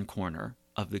northeastern corner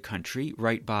of the country,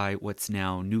 right by what's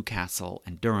now Newcastle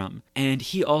and Durham. And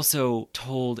he also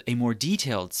told a more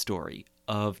detailed story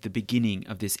of the beginning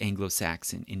of this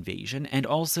Anglo-Saxon invasion, and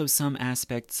also some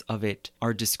aspects of it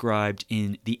are described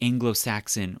in the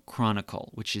Anglo-Saxon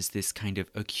Chronicle, which is this kind of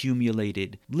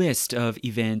accumulated list of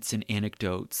events and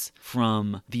anecdotes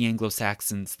from the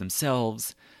Anglo-Saxons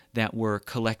themselves that were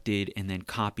collected and then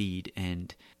copied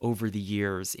and over the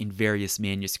years in various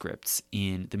manuscripts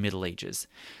in the Middle Ages.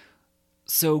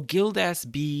 So Gildas,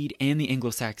 Bede, and the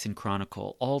Anglo-Saxon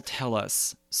Chronicle all tell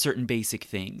us certain basic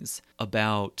things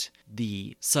about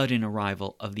the sudden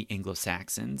arrival of the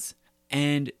Anglo-Saxons.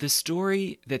 And the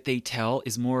story that they tell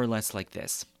is more or less like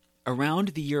this. Around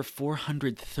the year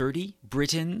 430,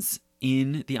 Britons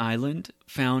in the island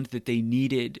found that they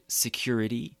needed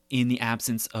security in the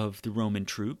absence of the Roman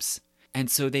troops, and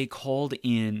so they called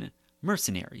in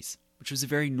mercenaries, which was a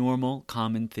very normal,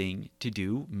 common thing to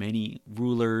do. Many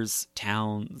rulers,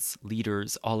 towns,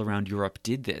 leaders all around Europe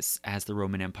did this as the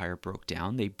Roman Empire broke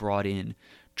down. They brought in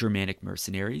Germanic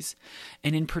mercenaries.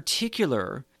 And in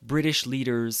particular, British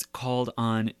leaders called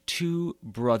on two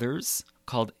brothers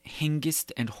called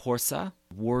Hengist and Horsa,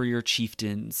 warrior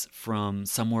chieftains from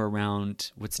somewhere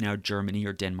around what's now Germany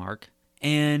or Denmark.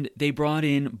 And they brought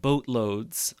in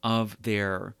boatloads of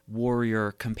their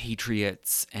warrior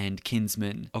compatriots and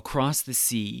kinsmen across the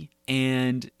sea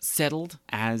and settled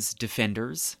as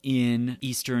defenders in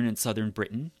eastern and southern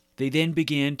Britain. They then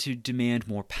began to demand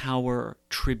more power,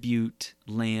 tribute,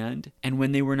 land, and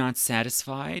when they were not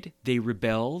satisfied, they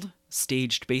rebelled,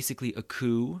 staged basically a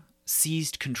coup,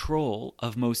 seized control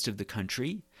of most of the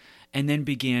country, and then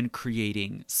began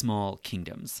creating small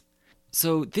kingdoms.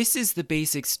 So this is the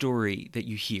basic story that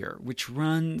you hear, which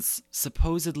runs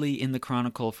supposedly in the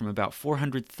Chronicle from about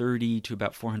 430 to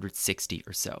about 460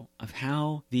 or so, of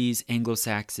how these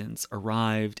Anglo-Saxons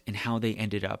arrived and how they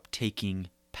ended up taking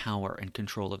power and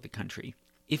control of the country.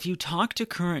 If you talk to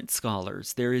current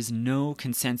scholars, there is no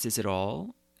consensus at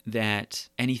all that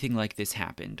anything like this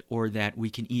happened, or that we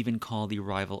can even call the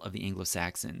arrival of the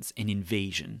Anglo-Saxons an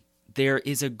invasion. There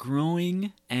is a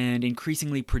growing and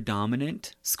increasingly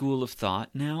predominant school of thought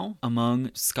now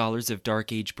among scholars of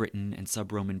Dark Age Britain and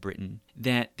sub-Roman Britain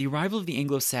that the arrival of the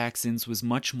Anglo-Saxons was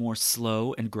much more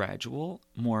slow and gradual,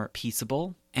 more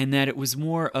peaceable, and that it was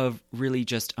more of really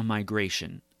just a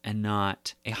migration and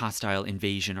not a hostile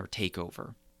invasion or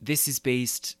takeover. This is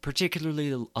based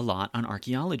particularly a lot on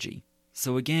archaeology.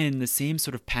 So again, the same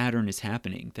sort of pattern is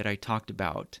happening that I talked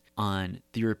about on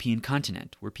the European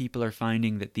continent, where people are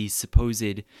finding that these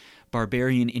supposed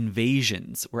barbarian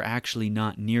invasions were actually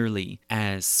not nearly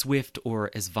as swift or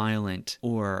as violent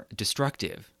or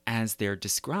destructive as they're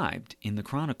described in the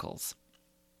chronicles.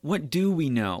 What do we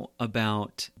know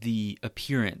about the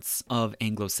appearance of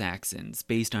Anglo-Saxons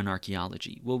based on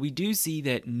archaeology? Well, we do see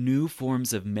that new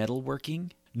forms of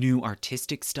metalworking, new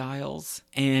artistic styles,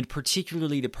 and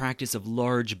particularly the practice of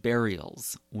large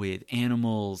burials with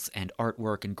animals and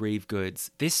artwork and grave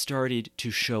goods, this started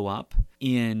to show up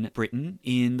in Britain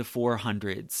in the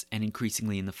 400s and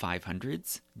increasingly in the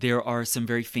 500s. There are some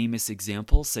very famous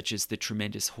examples, such as the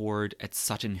tremendous hoard at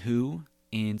Sutton Hoo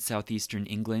in southeastern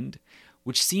England,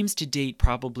 which seems to date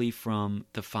probably from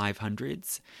the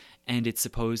 500s, and it's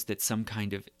supposed that some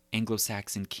kind of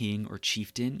Anglo-Saxon king or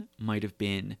chieftain might have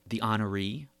been the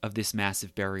honoree of this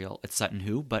massive burial at Sutton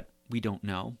Hoo, but we don't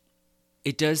know.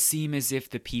 It does seem as if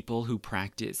the people who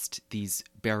practiced these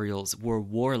burials were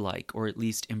warlike, or at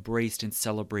least embraced and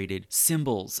celebrated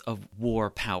symbols of war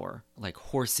power, like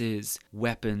horses,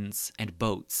 weapons, and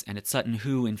boats. And at Sutton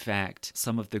Hoo, in fact,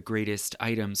 some of the greatest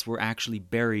items were actually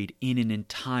buried in an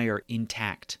entire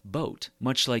intact boat,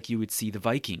 much like you would see the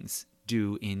Vikings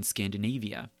do in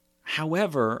Scandinavia.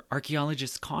 However,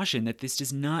 archaeologists caution that this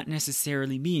does not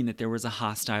necessarily mean that there was a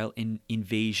hostile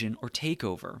invasion or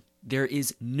takeover. There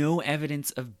is no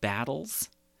evidence of battles.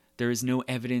 There is no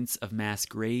evidence of mass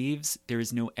graves. There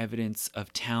is no evidence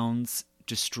of towns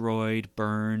destroyed,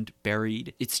 burned,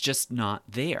 buried. It's just not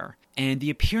there. And the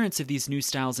appearance of these new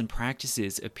styles and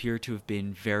practices appear to have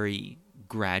been very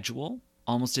gradual,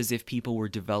 almost as if people were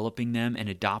developing them and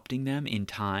adopting them in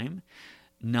time,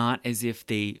 not as if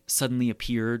they suddenly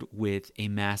appeared with a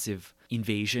massive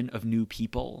invasion of new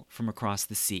people from across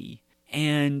the sea.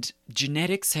 And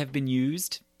genetics have been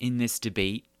used in this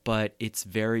debate, but it's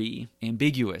very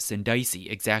ambiguous and dicey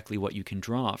exactly what you can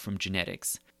draw from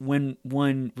genetics. When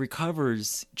one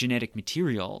recovers genetic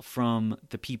material from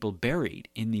the people buried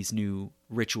in these new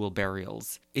ritual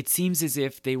burials, it seems as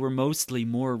if they were mostly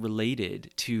more related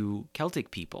to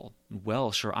Celtic people,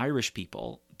 Welsh or Irish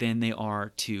people, than they are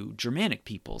to Germanic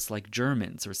peoples like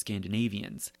Germans or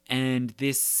Scandinavians. And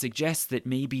this suggests that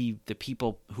maybe the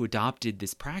people who adopted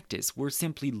this practice were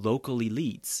simply local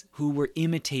elites who were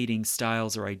imitating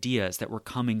styles or ideas that were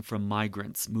coming from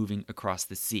migrants moving across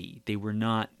the sea. They were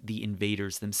not the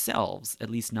invaders themselves, at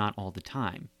least not all the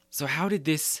time. So how did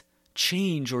this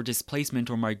change or displacement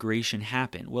or migration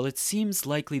happen? Well, it seems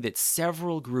likely that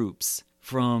several groups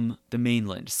from the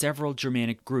mainland, several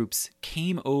Germanic groups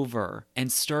came over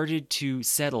and started to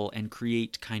settle and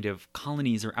create kind of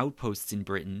colonies or outposts in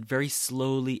Britain very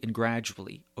slowly and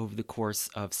gradually over the course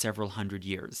of several hundred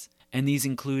years. And these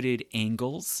included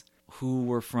Angles, who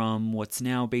were from what's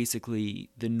now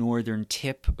basically the northern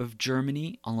tip of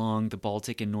Germany along the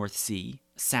Baltic and North Sea.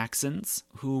 Saxons,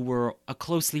 who were a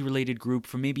closely related group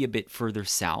from maybe a bit further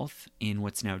south in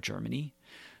what's now Germany.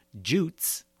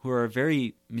 Jutes, who are a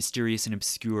very mysterious and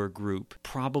obscure group,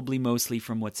 probably mostly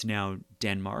from what's now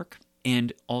Denmark.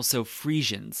 And also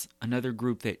Frisians, another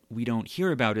group that we don't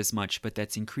hear about as much, but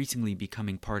that's increasingly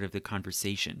becoming part of the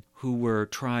conversation, who were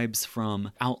tribes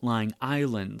from outlying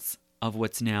islands of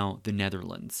what's now the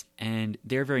Netherlands. And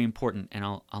they're very important, and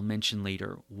I'll mention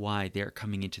later why they're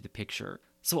coming into the picture.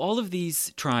 So all of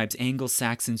these tribes, Angles,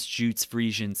 Saxons, Jutes,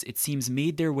 Frisians, it seems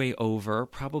made their way over,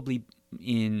 probably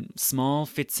in small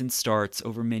fits and starts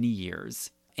over many years.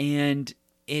 And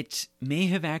it may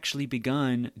have actually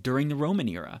begun during the Roman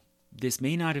era. This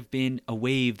may not have been a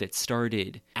wave that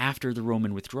started after the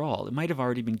Roman withdrawal. It might have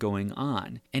already been going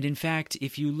on. And in fact,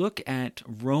 if you look at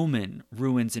Roman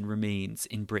ruins and remains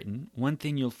in Britain, one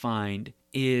thing you'll find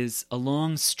is a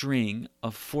long string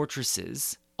of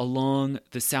fortresses along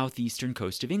the southeastern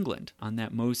coast of England, on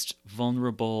that most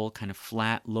vulnerable, kind of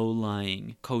flat,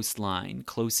 low-lying coastline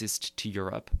closest to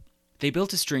Europe. They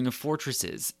built a string of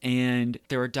fortresses, and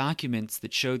there are documents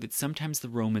that show that sometimes the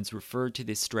Romans referred to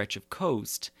this stretch of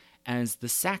coast as the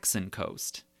Saxon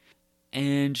coast.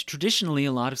 And traditionally,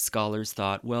 a lot of scholars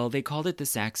thought, well, they called it the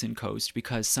Saxon coast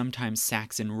because sometimes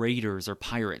Saxon raiders or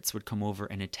pirates would come over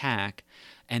and attack,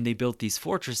 and they built these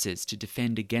fortresses to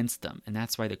defend against them, and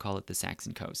that's why they call it the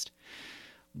Saxon coast.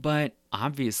 But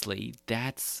obviously,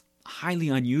 that's highly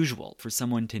unusual for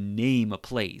someone to name a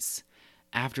place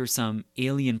after some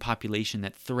alien population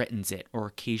that threatens it or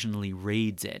occasionally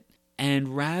raids it.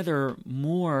 And rather,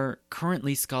 more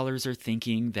currently, scholars are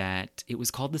thinking that it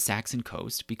was called the Saxon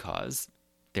Coast because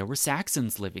there were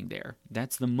Saxons living there.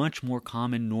 That's the much more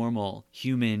common, normal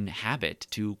human habit,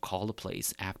 to call a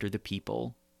place after the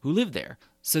people who live there.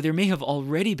 So there may have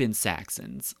already been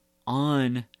Saxons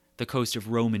on the coast of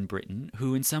Roman Britain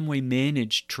who in some way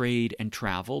managed trade and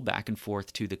travel back and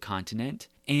forth to the continent.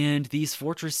 And these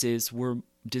fortresses were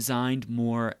designed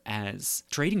more as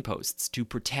trading posts to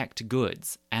protect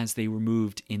goods as they were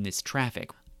moved in this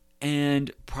traffic.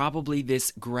 And probably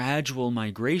this gradual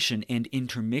migration and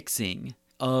intermixing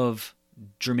of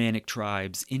Germanic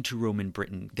tribes into Roman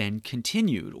Britain then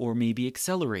continued or maybe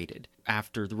accelerated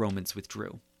after the Romans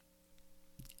withdrew.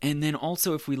 And then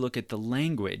also, if we look at the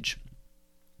language,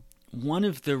 one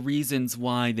of the reasons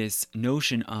why this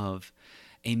notion of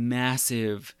a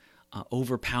massive,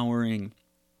 overpowering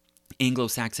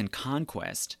Anglo-Saxon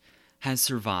conquest has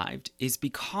survived is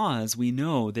because we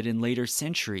know that in later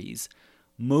centuries,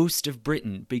 most of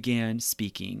Britain began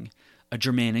speaking a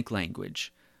Germanic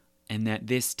language, and that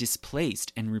this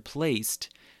displaced and replaced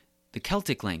the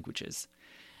Celtic languages.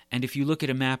 And if you look at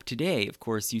a map today, of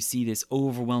course, you see this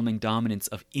overwhelming dominance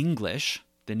of English,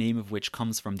 the name of which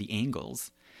comes from the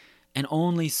Angles, and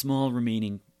only small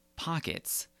remaining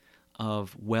pockets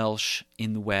of Welsh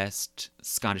in the west,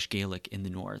 Scottish Gaelic in the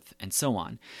north, and so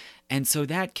on. And so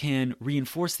that can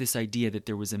reinforce this idea that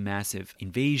there was a massive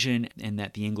invasion and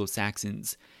that the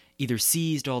Anglo-Saxons either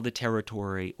seized all the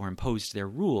territory or imposed their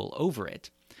rule over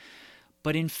it.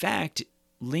 But in fact,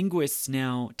 linguists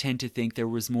now tend to think there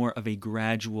was more of a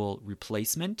gradual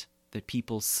replacement, that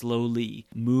people slowly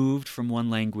moved from one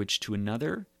language to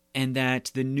another, and that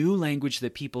the new language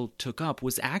that people took up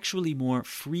was actually more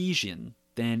Frisian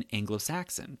than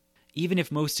Anglo-Saxon. Even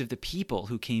if most of the people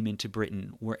who came into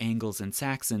Britain were Angles and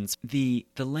Saxons, the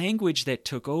language that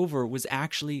took over was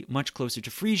actually much closer to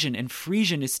Frisian, and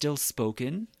Frisian is still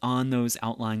spoken on those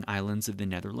outlying islands of the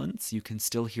Netherlands. You can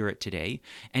still hear it today,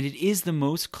 and it is the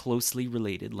most closely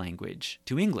related language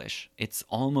to English. It's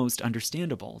almost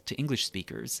understandable to English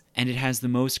speakers, and it has the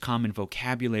most common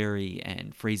vocabulary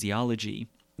and phraseology.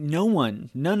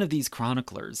 None of these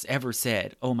chroniclers ever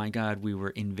said, "Oh my God, we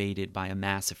were invaded by a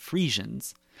mass of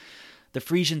Frisians." The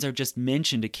Frisians are just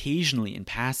mentioned occasionally in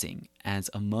passing as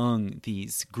among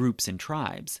these groups and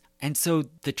tribes. And so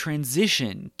the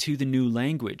transition to the new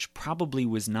language probably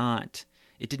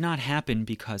it did not happen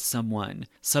because someone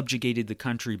subjugated the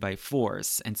country by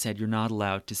force and said you're not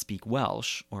allowed to speak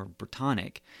Welsh or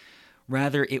Brittonic.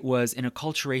 Rather, it was an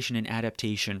acculturation and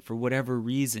adaptation. For whatever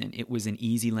reason, it was an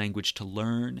easy language to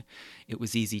learn. It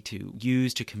was easy to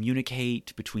use to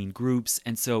communicate between groups,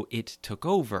 and so it took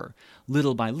over,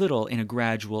 little by little, in a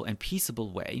gradual and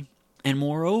peaceable way. And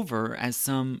moreover, as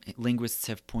some linguists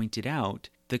have pointed out,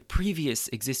 the previous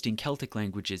existing Celtic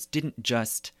languages didn't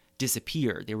just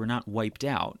disappear. They were not wiped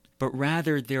out, but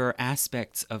rather there are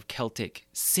aspects of Celtic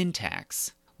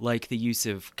syntax, like the use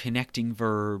of connecting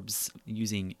verbs,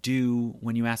 using do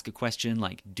when you ask a question,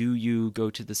 like do you go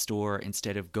to the store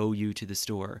instead of go you to the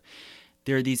store.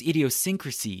 There are these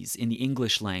idiosyncrasies in the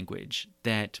English language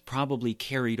that probably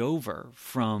carried over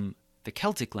from the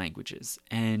Celtic languages,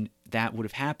 and that would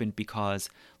have happened because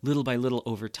little by little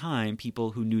over time,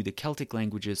 people who knew the Celtic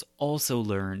languages also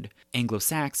learned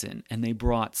Anglo-Saxon, and they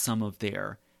brought some of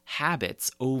their habits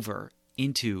over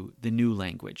into the new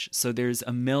language. So there's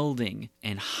a melding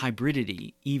and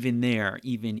hybridity even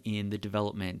in the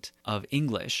development of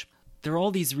English. There are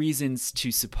all these reasons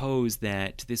to suppose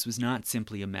that this was not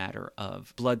simply a matter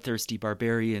of bloodthirsty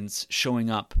barbarians showing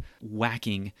up,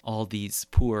 whacking all these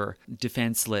poor,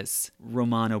 defenseless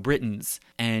Romano-Britons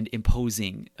and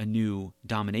imposing a new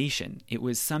domination. It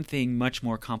was something much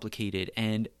more complicated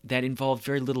and that involved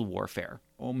very little warfare,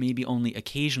 or maybe only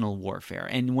occasional warfare.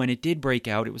 And when it did break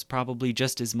out, it was probably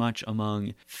just as much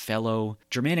among fellow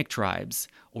Germanic tribes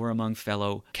or among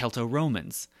fellow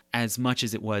Celto-Romans as much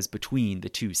as it was between the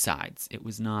two sides. It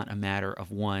was not a matter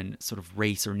of one sort of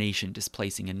race or nation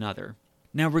displacing another.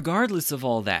 Now, regardless of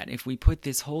all that, if we put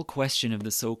this whole question of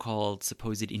the so-called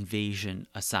supposed invasion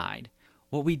aside,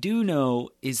 what we do know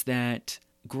is that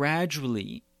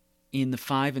gradually in the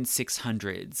 500s and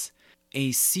 600s,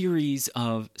 a series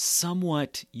of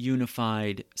somewhat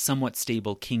unified, somewhat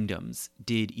stable kingdoms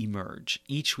did emerge,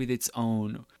 each with its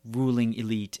own ruling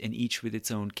elite and each with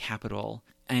its own capital.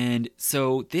 And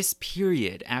so this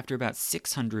period, after about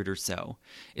 600 or so,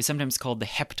 is sometimes called the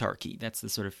Heptarchy. That's the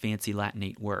sort of fancy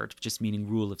Latinate word, just meaning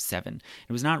rule of seven.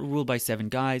 It was not ruled by seven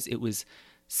guys, it was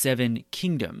seven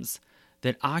kingdoms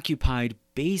that occupied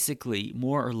basically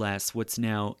more or less what's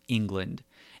now England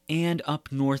and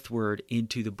up northward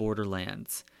into the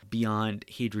borderlands beyond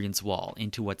Hadrian's Wall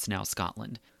into what's now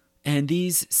Scotland. And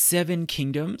these 7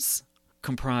 kingdoms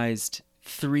comprised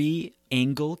 3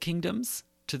 Angle kingdoms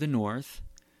to the north,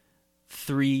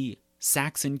 3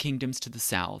 Saxon kingdoms to the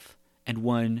south, and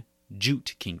 1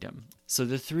 Jute kingdom. So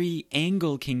the 3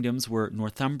 Angle kingdoms were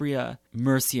Northumbria,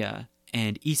 Mercia,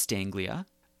 and East Anglia,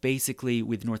 basically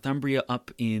with Northumbria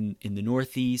up in the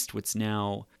northeast, what's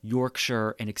now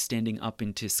Yorkshire, and extending up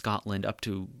into Scotland, up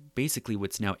to basically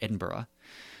what's now Edinburgh.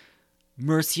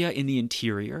 Mercia in the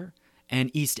interior, and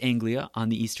East Anglia on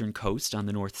the eastern coast on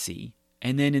the North Sea.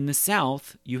 And then in the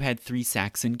south, you had 3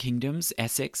 Saxon kingdoms,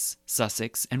 Essex,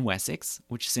 Sussex, and Wessex,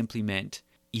 which simply meant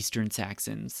Eastern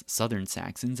Saxons, Southern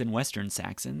Saxons, and Western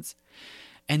Saxons.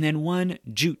 And then 1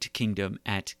 Jute kingdom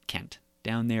at Kent,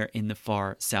 down there in the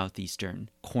far southeastern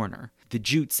corner. The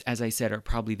Jutes, as I said, are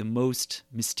probably the most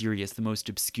mysterious, the most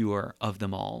obscure of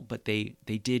them all, but they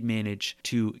did manage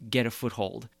to get a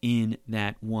foothold in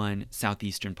that one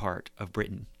southeastern part of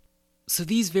Britain. So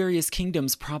these various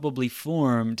kingdoms probably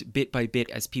formed bit by bit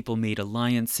as people made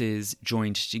alliances,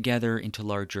 joined together into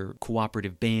larger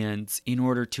cooperative bands in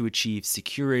order to achieve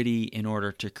security, in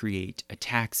order to create a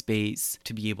tax base,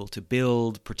 to be able to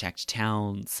build, protect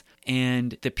towns.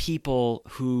 And the people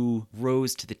who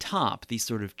rose to the top, these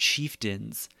sort of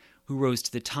chieftains who rose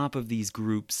to the top of these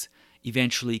groups,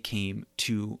 eventually came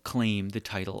to claim the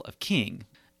title of king.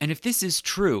 And if this is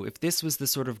true, if this was the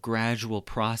sort of gradual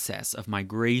process of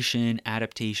migration,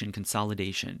 adaptation,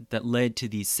 consolidation that led to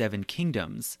these 7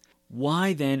 kingdoms,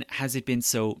 why then has it been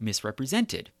so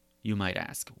misrepresented, you might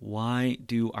ask? Why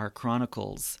do our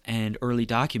chronicles and early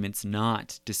documents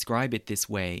not describe it this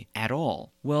way at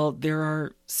all? Well, there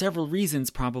are several reasons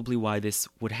probably why this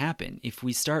would happen. If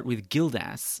we start with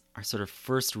Gildas, our sort of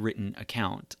first written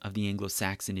account of the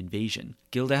Anglo-Saxon invasion,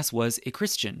 Gildas was a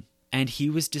Christian. And he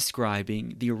was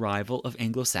describing the arrival of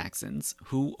Anglo-Saxons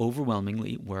who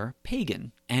overwhelmingly were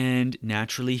pagan. And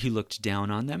naturally, he looked down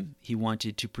on them. He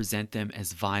wanted to present them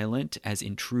as violent, as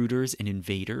intruders and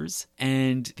invaders.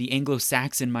 And the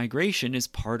Anglo-Saxon migration is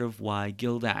part of why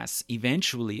Gildas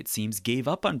eventually, it seems, gave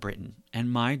up on Britain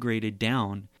and migrated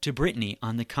down to Brittany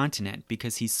on the continent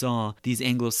because he saw these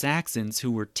Anglo-Saxons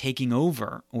who were taking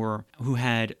over or who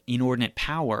had inordinate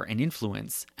power and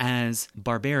influence as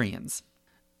barbarians.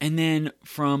 And then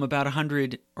from about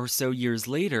 100 or so years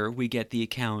later, we get the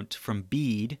account from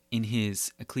Bede in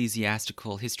his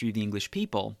Ecclesiastical History of the English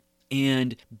People.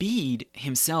 And Bede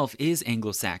himself is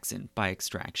Anglo-Saxon by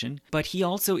extraction, but he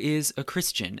also is a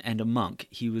Christian and a monk.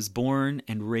 He was born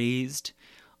and raised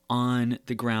on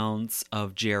the grounds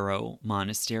of Jarrow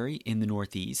Monastery in the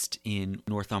northeast in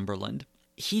Northumberland.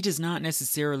 He does not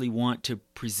necessarily want to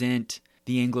present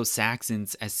the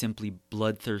Anglo-Saxons as simply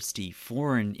bloodthirsty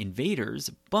foreign invaders,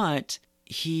 but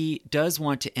he does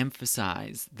want to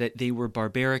emphasize that they were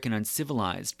barbaric and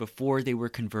uncivilized before they were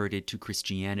converted to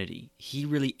Christianity. He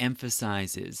really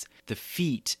emphasizes the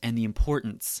feat and the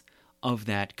importance of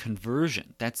that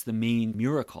conversion. That's the main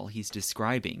miracle he's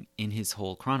describing in his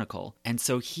whole chronicle. And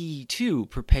so he, too,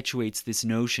 perpetuates this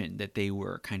notion that they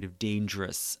were kind of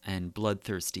dangerous and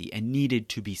bloodthirsty and needed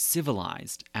to be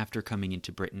civilized after coming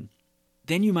into Britain.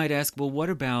 Then you might ask, well,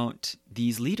 what about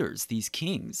these leaders, these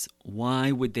kings?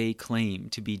 Why would they claim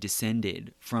to be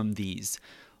descended from these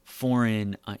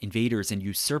foreign invaders and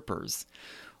usurpers?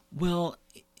 Well,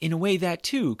 in a way that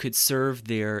too could serve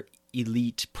their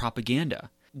elite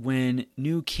propaganda. When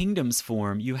new kingdoms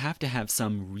form, you have to have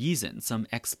some reason, some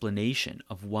explanation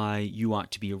of why you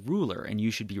ought to be a ruler and you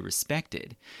should be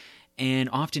respected. And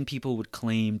often people would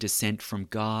claim descent from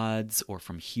gods or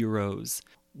from heroes.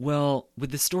 Well,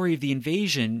 with the story of the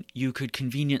invasion, you could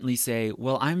conveniently say,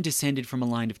 well, I'm descended from a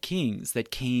line of kings that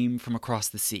came from across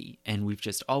the sea, and we've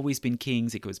just always been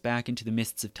kings. It goes back into the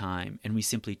mists of time, and we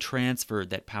simply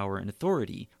transferred that power and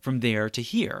authority from there to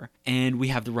here, and we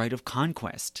have the right of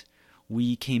conquest.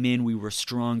 We came in, we were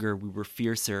stronger, we were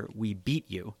fiercer, we beat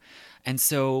you. And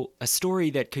so a story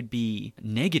that could be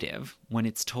negative when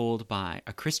it's told by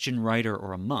a Christian writer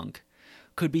or a monk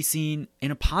could be seen in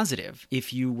a positive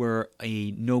if you were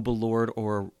a noble lord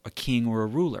or a king or a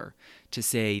ruler, to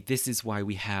say this is why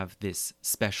we have this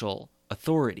special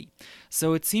authority.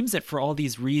 So it seems that for all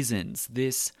these reasons,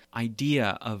 this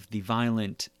idea of the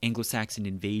violent Anglo-Saxon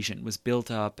invasion was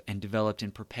built up and developed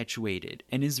and perpetuated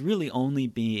and is really only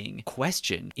being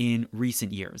questioned in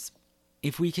recent years.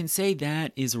 If we can say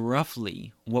that is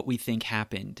roughly what we think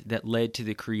happened that led to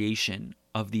the creation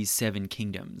of these 7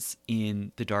 kingdoms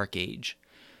in the Dark Age,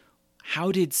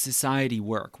 how did society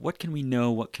work? What can we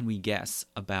know, what can we guess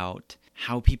about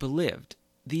how people lived.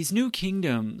 These new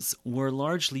kingdoms were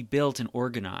largely built and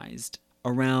organized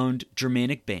around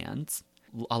Germanic bands,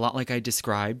 a lot like I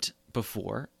described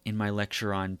before in my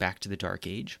lecture on Back to the Dark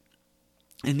Age.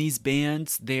 And these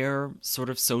bands, their sort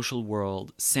of social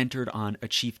world centered on a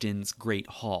chieftain's great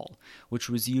hall, which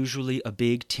was usually a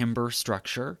big timber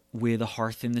structure with a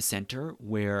hearth in the center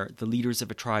where the leaders of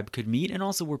a tribe could meet and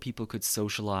also where people could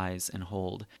socialize and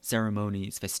hold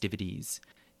ceremonies, festivities.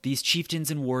 These chieftains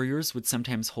and warriors would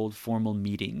sometimes hold formal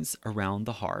meetings around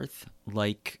the hearth,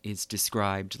 like is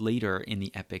described later in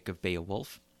the Epic of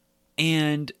Beowulf.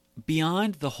 And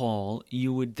beyond the hall,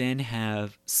 you would then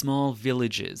have small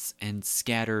villages and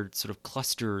scattered sort of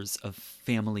clusters of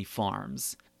family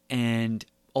farms, and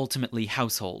ultimately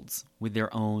households with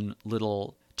their own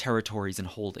little territories and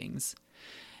holdings.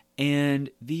 And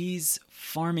these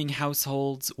farming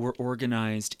households were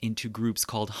organized into groups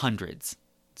called hundreds.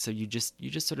 So you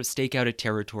just sort of stake out a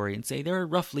territory and say there are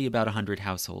roughly about 100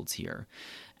 households here.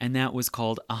 And that was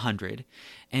called a hundred.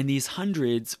 And these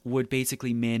hundreds would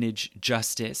basically manage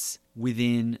justice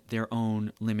within their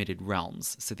own limited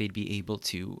realms. So they'd be able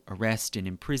to arrest and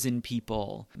imprison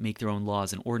people, make their own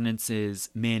laws and ordinances,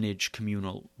 manage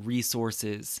communal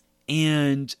resources.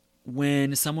 And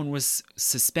when someone was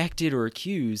suspected or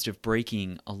accused of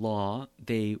breaking a law,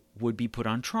 they would be put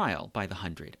on trial by the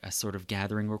hundred. A sort of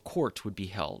gathering or court would be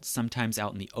held, sometimes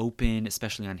out in the open,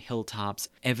 especially on hilltops.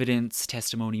 Evidence,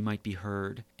 testimony might be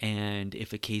heard, and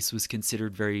if a case was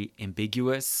considered very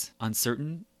ambiguous,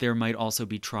 uncertain, there might also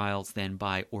be trials then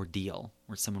by ordeal,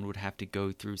 where someone would have to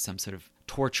go through some sort of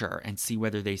torture and see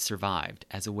whether they survived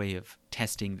as a way of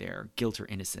testing their guilt or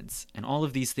innocence. And all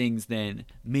of these things then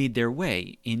made their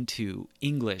way into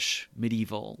English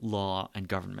medieval law and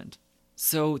government.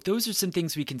 So those are some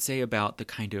things we can say about the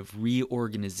kind of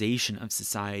reorganization of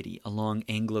society along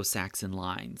Anglo-Saxon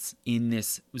lines in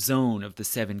this zone of the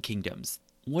Seven Kingdoms.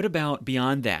 What about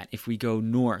beyond that, if we go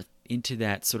north into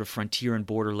that sort of frontier and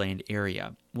borderland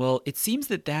area? Well, it seems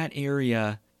that that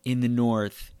area in the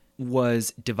north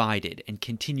was divided and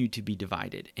continued to be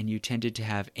divided, and you tended to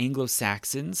have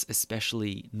Anglo-Saxons,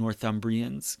 especially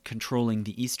Northumbrians, controlling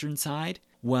the eastern side,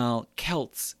 while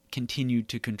Celts continued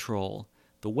to control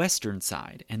the western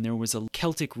side. And there was a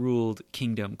Celtic-ruled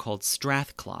kingdom called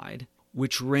Strathclyde,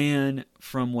 which ran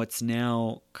from what's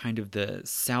now kind of the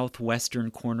southwestern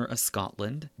corner of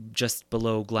Scotland, just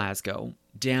below Glasgow,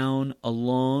 down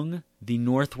along the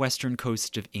northwestern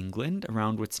coast of England,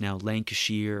 around what's now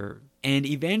Lancashire, and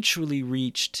eventually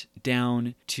reached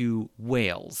down to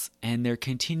Wales. And there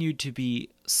continued to be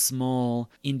small,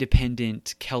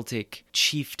 independent Celtic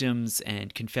chiefdoms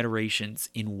and confederations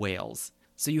in Wales.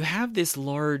 So you have this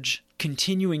large,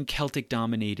 continuing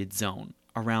Celtic-dominated zone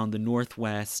around the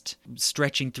northwest,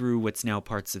 stretching through what's now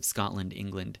parts of Scotland,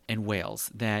 England, and Wales,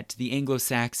 that the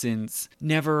Anglo-Saxons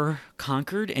never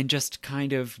conquered and just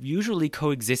kind of usually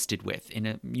coexisted with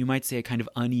in you might say, a kind of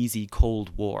uneasy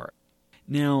Cold War.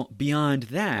 Now, beyond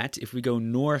that, if we go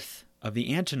north of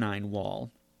the Antonine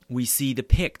Wall, we see the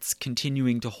Picts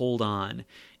continuing to hold on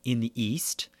in the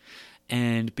east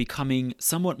and becoming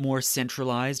somewhat more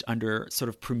centralized under sort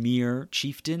of premier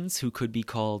chieftains who could be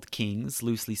called kings,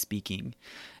 loosely speaking.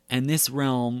 And this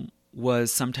realm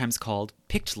was sometimes called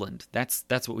Pictland.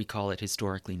 That's what we call it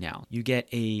historically now. You get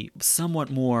a somewhat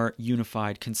more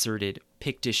unified, concerted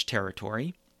Pictish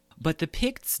territory. But the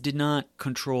Picts did not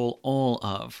control all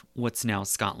of what's now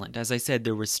Scotland. As I said,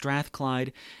 there was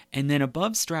Strathclyde, and then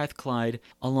above Strathclyde,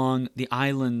 along the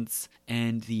islands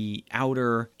and the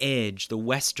outer edge, the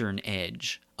western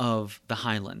edge of the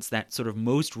Highlands, that sort of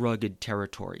most rugged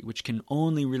territory, which can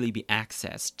only really be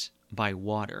accessed by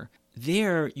water,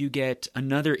 there you get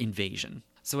another invasion.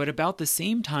 So at about the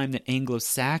same time that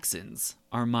Anglo-Saxons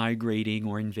are migrating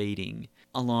or invading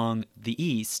along the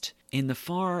east, in the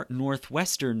far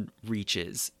northwestern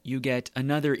reaches, you get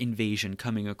another invasion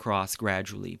coming across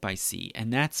gradually by sea,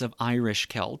 and that's of Irish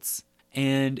Celts.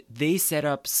 And they set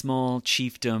up small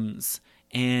chiefdoms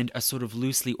and a sort of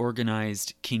loosely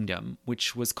organized kingdom,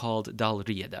 which was called Dal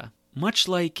Riada. Much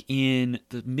like in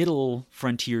the middle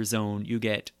frontier zone, you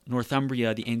get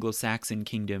Northumbria, the Anglo-Saxon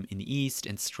kingdom, in the east,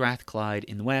 and Strathclyde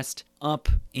in the west. Up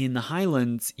in the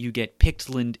Highlands, you get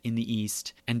Pictland in the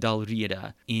east and Dal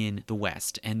Riada in the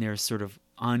west. And there's sort of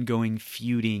ongoing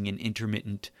feuding and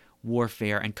intermittent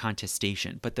warfare and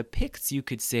contestation. But the Picts, you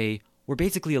could say, were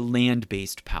basically a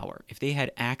land-based power. If they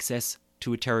had access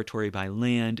to a territory by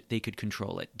land, they could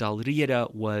control it. Dal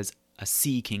Riada was a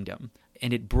sea kingdom,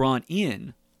 and it brought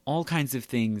in all kinds of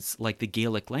things like the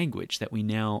Gaelic language that we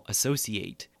now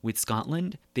associate with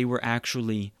Scotland. They were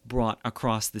actually brought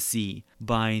across the sea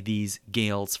by these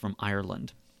Gaels from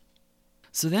Ireland.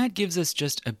 So that gives us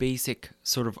just a basic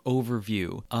sort of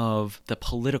overview of the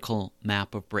political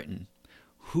map of Britain.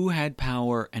 Who had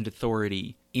power and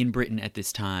authority in Britain at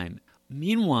this time?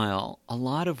 Meanwhile, a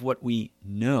lot of what we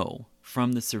know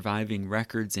from the surviving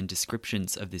records and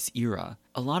descriptions of this era,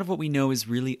 a lot of what we know is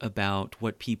really about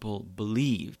what people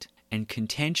believed and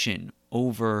contention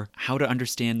over how to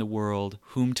understand the world,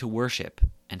 whom to worship,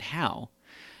 and how.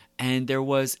 And there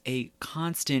was a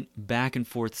constant back and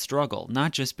forth struggle,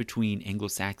 not just between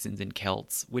Anglo-Saxons and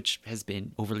Celts, which has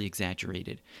been overly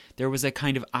exaggerated. There was a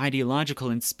kind of ideological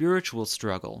and spiritual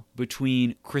struggle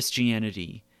between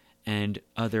Christianity and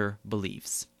other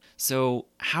beliefs. So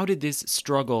how did this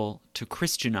struggle to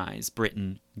Christianize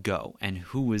Britain go, and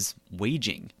who was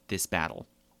waging this battle?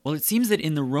 Well, it seems that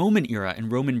in the Roman era in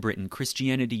Roman Britain,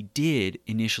 Christianity did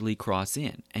initially cross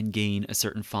in and gain a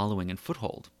certain following and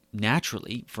foothold.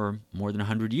 Naturally, for more than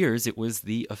 100 years, it was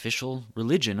the official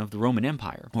religion of the Roman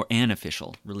Empire, or an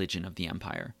official religion of the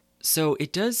empire. So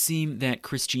it does seem that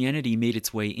Christianity made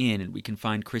its way in, and we can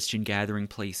find Christian gathering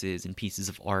places and pieces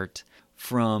of art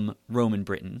from Roman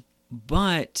Britain.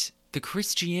 But the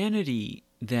Christianity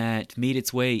that made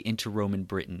its way into Roman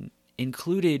Britain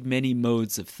included many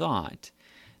modes of thought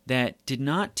that did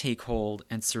not take hold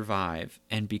and survive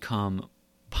and become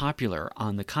popular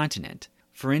on the continent.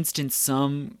 For instance,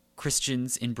 some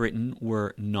Christians in Britain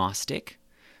were Gnostic,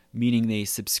 meaning they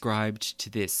subscribed to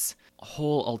this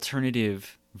whole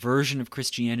alternative version of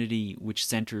Christianity which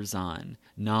centers on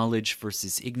knowledge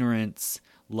versus ignorance,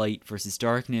 light versus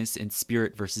darkness, and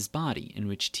spirit versus body, and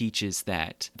which teaches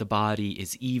that the body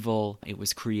is evil, it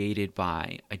was created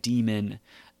by a demon,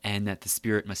 and that the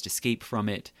spirit must escape from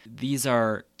it. These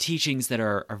are teachings that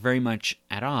are very much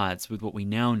at odds with what we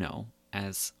now know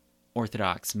as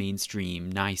Orthodox, mainstream,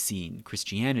 Nicene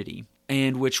Christianity,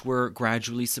 and which were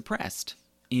gradually suppressed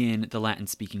in the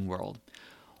Latin-speaking world.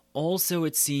 Also,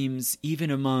 it seems, even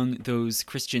among those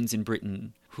Christians in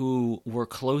Britain who were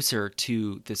closer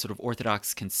to the sort of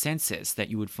Orthodox consensus that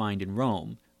you would find in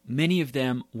Rome, many of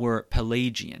them were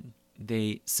Pelagian.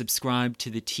 They subscribed to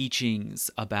the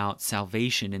teachings about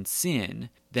salvation and sin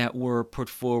that were put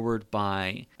forward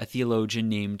by a theologian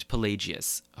named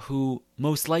Pelagius, who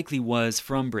most likely was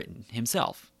from Britain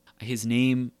himself. His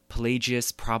name,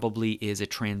 Pelagius, probably is a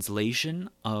translation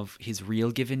of his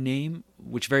real given name,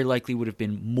 which very likely would have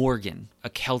been Morgan, a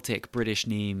Celtic British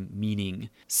name meaning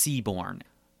sea-born.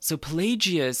 So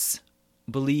Pelagius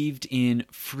believed in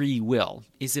free will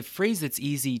is a phrase that's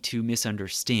easy to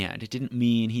misunderstand. It didn't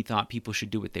mean he thought people should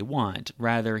do what they want.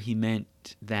 Rather, he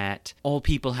meant that all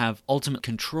people have ultimate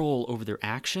control over their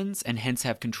actions and hence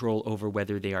have control over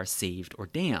whether they are saved or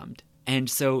damned.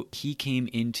 And so he came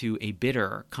into a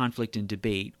bitter conflict and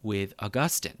debate with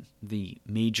Augustine, the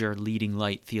major leading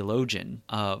light theologian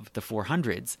of the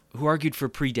 400s, who argued for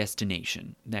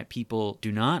predestination, that people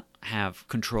do not have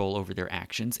control over their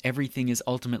actions. Everything is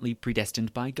ultimately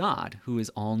predestined by God, who is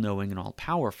all-knowing and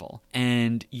all-powerful.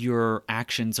 And your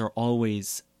actions are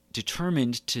always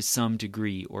determined to some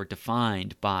degree or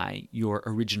defined by your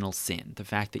original sin, the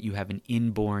fact that you have an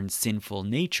inborn sinful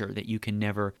nature that you can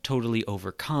never totally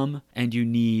overcome, and you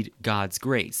need God's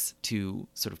grace to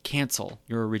sort of cancel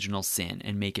your original sin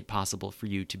and make it possible for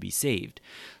you to be saved.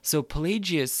 So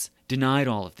Pelagius denied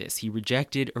all of this. He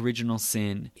rejected original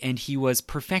sin, and he was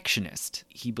perfectionist.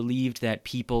 He believed that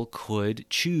people could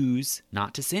choose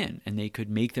not to sin, and they could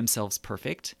make themselves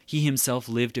perfect. He himself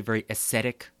lived a very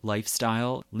ascetic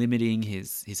lifestyle, limiting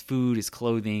his food, his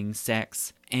clothing,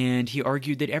 sex, and he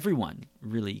argued that everyone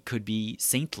really could be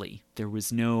saintly. There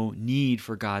was no need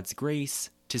for God's grace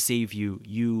to save you.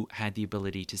 You had the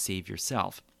ability to save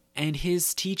yourself. And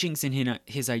his teachings and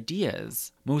his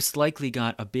ideas most likely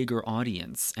got a bigger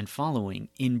audience and following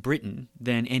in Britain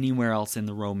than anywhere else in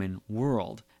the Roman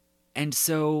world. And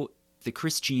so the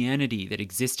Christianity that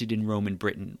existed in Roman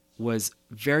Britain was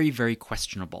very, very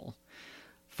questionable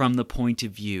from the point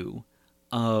of view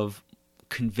of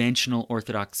conventional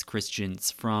Orthodox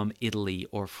Christians from Italy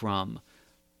or from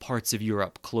parts of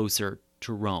Europe closer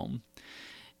to Rome.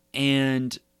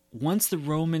 And once the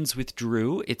Romans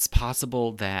withdrew, it's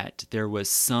possible that there was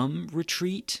some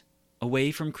retreat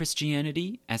away from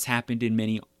Christianity, as happened in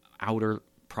many outer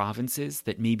provinces,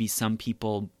 that maybe some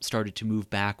people started to move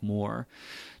back more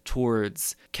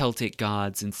towards Celtic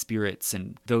gods and spirits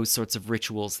and those sorts of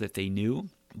rituals that they knew.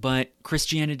 But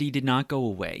Christianity did not go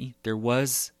away. There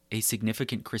was a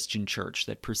significant Christian church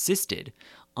that persisted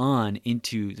on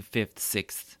into the 5th,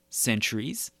 6th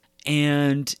centuries,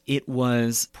 and it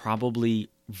was probably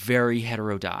very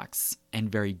heterodox and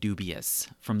very dubious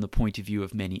from the point of view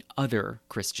of many other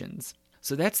Christians.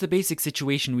 So that's the basic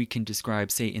situation we can describe,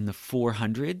 say, in the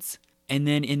 400s. And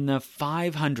then in the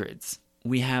 500s,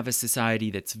 we have a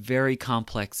society that's very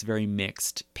complex, very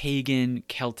mixed. Pagan,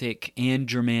 Celtic, and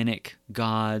Germanic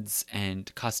gods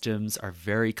and customs are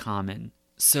very common.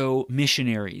 So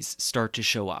missionaries start to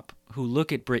show up who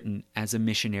look at Britain as a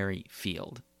missionary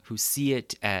field, who see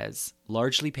it as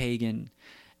largely pagan,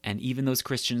 and even those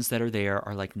Christians that are there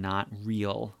are like not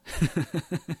real,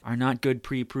 are not good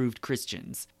pre-approved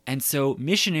Christians. And so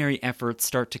missionary efforts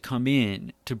start to come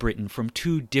in to Britain from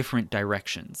two different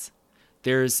directions.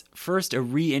 There's first a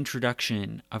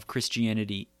reintroduction of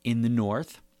Christianity in the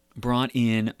north, brought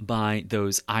in by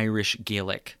those Irish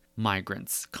Gaelic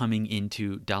migrants coming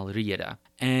into Dal Riada.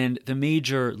 And the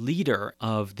major leader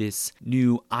of this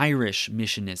new Irish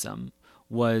missionism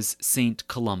was Saint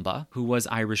Columba, who was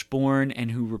Irish-born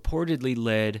and who reportedly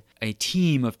led a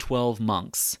team of 12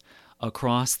 monks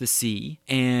across the sea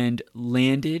and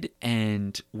landed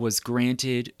and was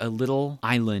granted a little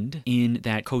island in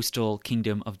that coastal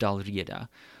kingdom of Dal Riada,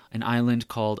 an island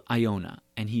called Iona.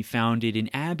 And he founded an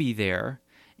abbey there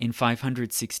in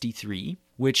 563,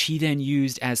 which he then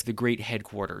used as the great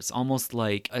headquarters, almost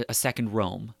like a second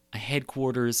Rome, a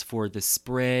headquarters for the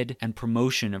spread and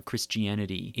promotion of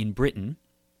Christianity in Britain.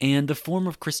 And the form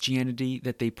of Christianity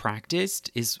that they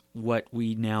practiced is what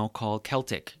we now call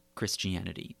Celtic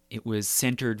Christianity. It was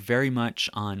centered very much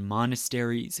on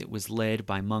monasteries. It was led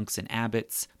by monks and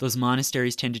abbots. Those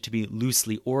monasteries tended to be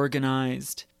loosely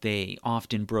organized. They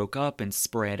often broke up and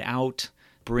spread out,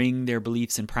 bring their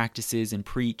beliefs and practices and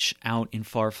preach out in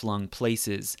far-flung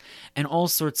places. And all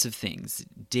sorts of things,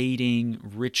 dating,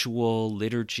 ritual,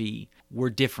 liturgy, were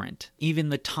different. Even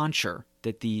the tonsure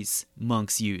that these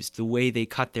monks used, the way they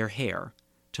cut their hair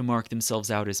to mark themselves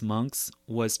out as monks,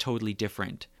 was totally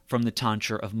different from the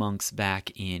tonsure of monks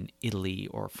back in Italy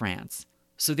or France.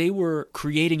 So they were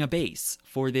creating a base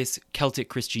for this Celtic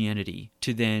Christianity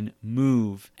to then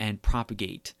move and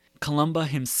propagate. Columba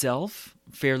himself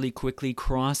fairly quickly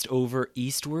crossed over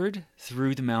eastward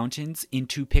through the mountains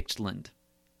into Pictland,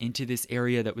 into this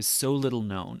area that was so little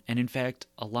known. And in fact,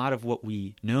 a lot of what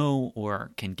we know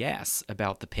or can guess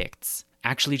about the Picts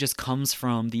actually just comes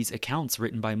from these accounts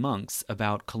written by monks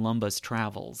about Columba's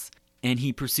travels. And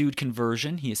he pursued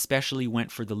conversion. He especially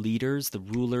went for the leaders, the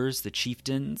rulers, the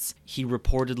chieftains. He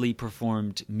reportedly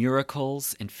performed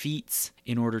miracles and feats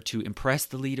in order to impress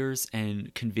the leaders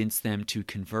and convince them to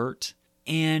convert.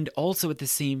 And also at the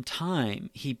same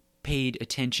time, he paid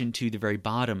attention to the very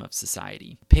bottom of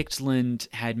society. Pictland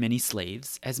had many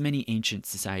slaves, as many ancient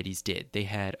societies did. They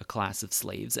had a class of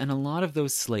slaves, and a lot of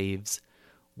those slaves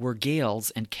were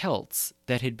Gaels and Celts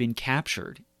that had been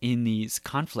captured in these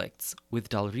conflicts with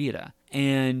Dal Riada.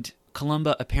 And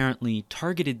Columba apparently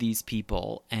targeted these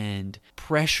people and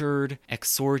pressured,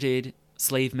 exhorted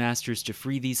slave masters to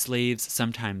free these slaves,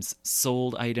 sometimes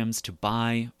sold items to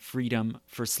buy freedom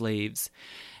for slaves,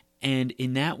 and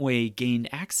in that way gained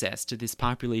access to this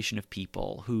population of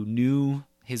people who knew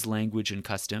his language and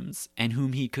customs, and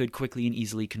whom he could quickly and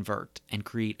easily convert and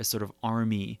create a sort of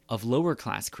army of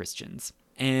lower-class Christians.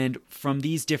 And from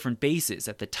these different bases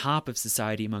at the top of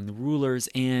society among the rulers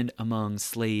and among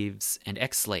slaves and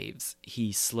ex-slaves,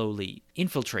 he slowly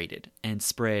infiltrated and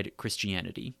spread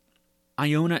Christianity.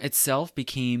 Iona itself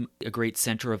became a great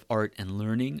center of art and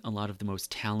learning. A lot of the most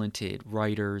talented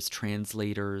writers,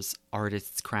 translators,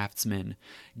 artists, craftsmen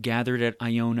gathered at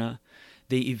Iona.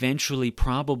 They eventually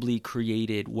probably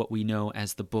created what we know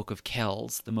as the Book of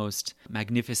Kells, the most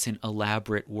magnificent,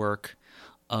 elaborate work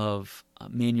of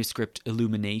manuscript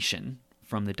illumination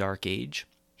from the Dark Age.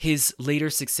 His later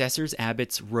successors,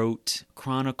 abbots, wrote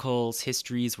chronicles,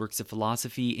 histories, works of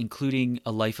philosophy, including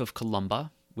A Life of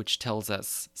Columba, which tells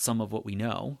us some of what we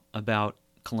know about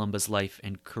Columba's life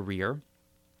and career.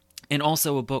 And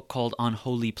also a book called On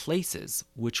Holy Places,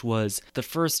 which was the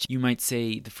first, you might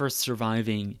say, the first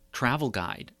surviving travel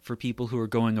guide for people who are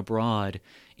going abroad,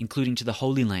 including to the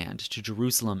Holy Land, to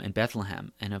Jerusalem and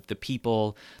Bethlehem, and of the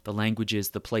people, the languages,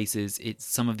 the places. It's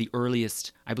some of the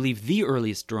earliest, I believe the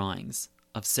earliest drawings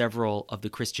of several of the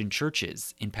Christian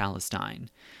churches in Palestine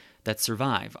that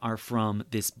survive are from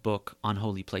this book On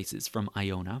Holy Places from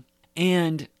Iona.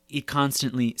 And it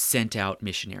constantly sent out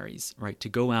missionaries, right, to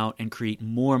go out and create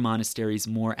more monasteries,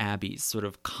 more abbeys, sort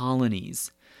of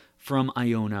colonies from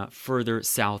Iona further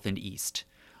south and east,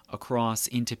 across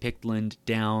into Pictland,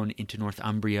 down into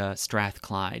Northumbria,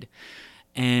 Strathclyde.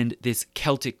 And this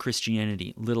Celtic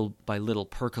Christianity, little by little,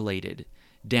 percolated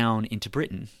down into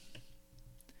Britain.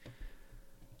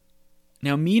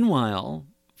 Now, meanwhile,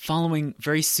 following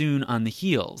very soon on the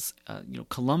heels,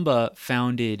 Columba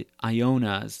founded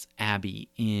Iona's abbey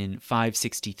in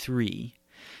 563,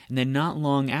 and then not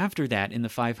long after that, in the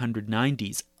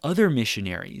 590s, other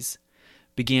missionaries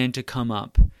began to come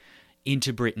up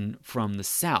into Britain from the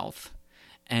south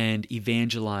and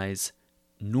evangelize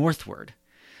northward.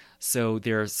 So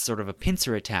there's sort of a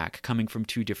pincer attack coming from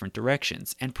two different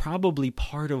directions. And probably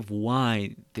part of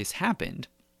why this happened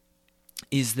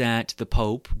is that the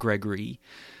Pope, Gregory,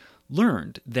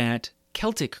 learned that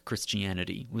Celtic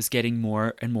Christianity was getting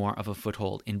more and more of a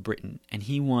foothold in Britain, and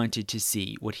he wanted to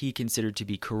see what he considered to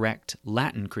be correct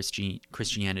Latin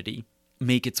Christianity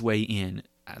make its way in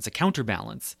as a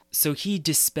counterbalance. So he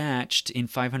dispatched in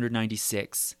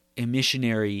 596 a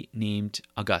missionary named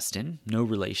Augustine, no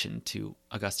relation to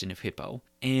Augustine of Hippo,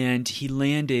 and he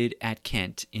landed at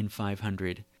Kent in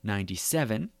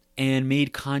 597 and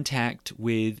made contact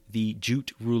with the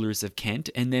Jute rulers of Kent,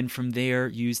 and then from there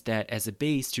used that as a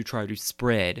base to try to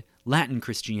spread Latin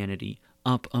Christianity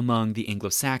up among the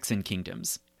Anglo-Saxon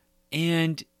kingdoms.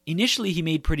 And initially he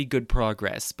made pretty good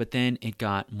progress, but then it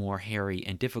got more hairy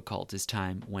and difficult as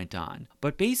time went on.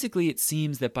 But basically it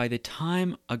seems that by the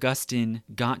time Augustine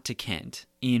got to Kent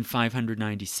in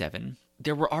 597,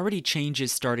 there were already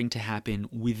changes starting to happen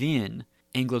within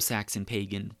Anglo-Saxon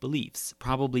pagan beliefs,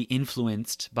 probably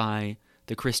influenced by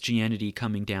the Christianity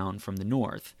coming down from the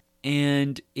north.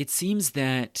 And it seems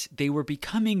that they were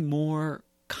becoming more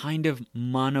kind of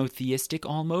monotheistic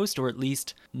almost, or at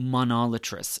least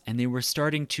monolatrous, and they were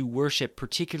starting to worship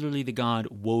particularly the god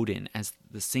Woden as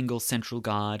the single central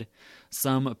god.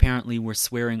 Some apparently were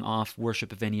swearing off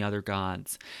worship of any other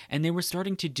gods, and they were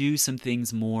starting to do some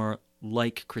things more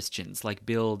like Christians, like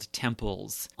build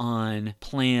temples on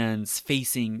plans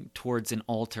facing towards an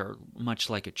altar, much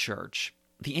like a church.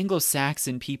 The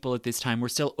Anglo-Saxon people at this time were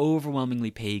still overwhelmingly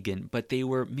pagan, but they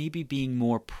were maybe being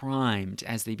more primed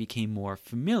as they became more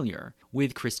familiar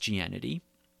with Christianity.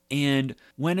 And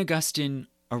when Augustine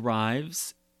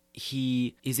arrives,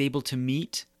 he is able to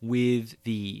meet with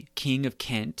the King of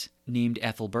Kent named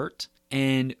Ethelbert,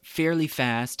 and fairly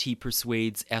fast he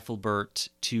persuades Ethelbert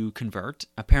to convert.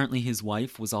 Apparently his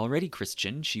wife was already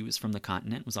Christian. She was from the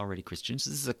continent, was already Christian. So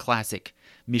this is a classic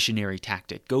missionary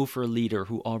tactic. Go for a leader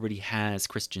who already has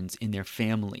Christians in their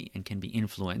family and can be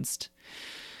influenced.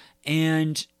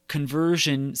 And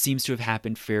conversion seems to have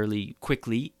happened fairly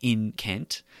quickly in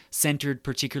Kent, centered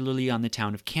particularly on the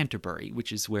town of Canterbury,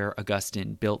 which is where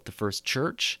Augustine built the first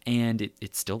church, and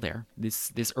it's still there,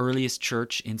 this earliest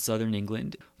church in southern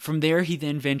England. From there, he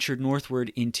then ventured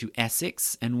northward into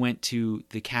Essex and went to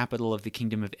the capital of the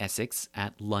Kingdom of Essex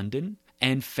at London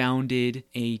and founded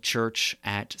a church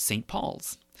at St.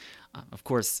 Paul's. Of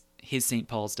course, his St.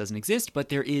 Paul's doesn't exist, but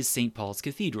there is St. Paul's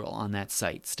Cathedral on that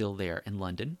site still there in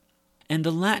London. And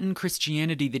the Latin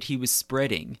Christianity that he was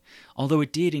spreading, although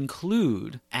it did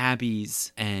include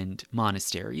abbeys and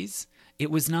monasteries,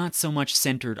 it was not so much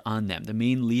centered on them. The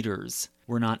main leaders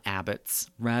were not abbots.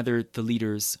 Rather, the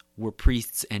leaders were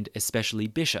priests and especially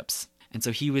bishops. And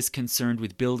so he was concerned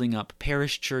with building up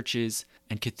parish churches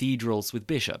and cathedrals with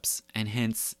bishops, and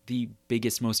hence the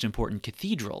biggest, most important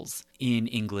cathedrals in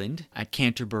England at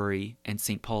Canterbury and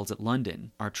St. Paul's at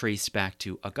London are traced back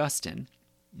to Augustine.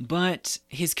 But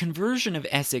his conversion of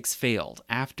Essex failed.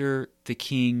 After the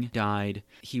king died,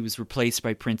 he was replaced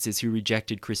by princes who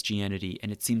rejected Christianity,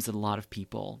 and it seems that a lot of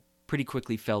people pretty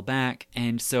quickly fell back,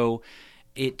 and so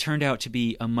it turned out to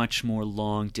be a much more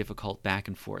long, difficult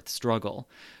back-and-forth struggle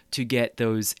to get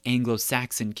those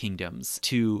Anglo-Saxon kingdoms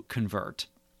to convert.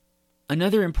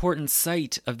 Another important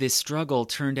site of this struggle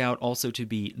turned out also to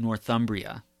be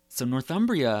Northumbria. So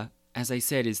Northumbria, as I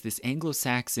said, is this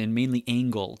Anglo-Saxon, mainly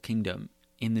Angle kingdom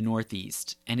in the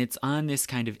northeast, and it's on this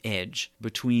kind of edge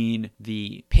between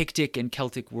the Pictic and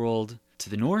Celtic world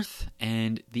to the north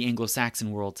and the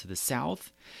Anglo-Saxon world to the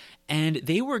south, and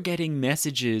they were getting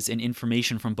messages and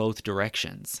information from both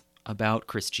directions about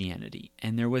Christianity,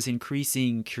 and there was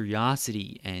increasing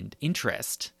curiosity and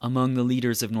interest among the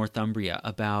leaders of Northumbria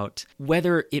about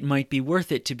whether it might be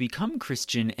worth it to become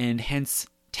Christian and hence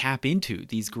tap into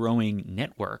these growing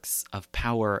networks of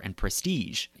power and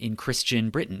prestige in Christian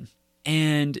Britain.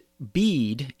 And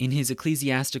Bede, in his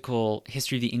Ecclesiastical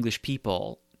History of the English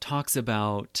People, talks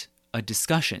about a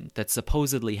discussion that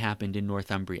supposedly happened in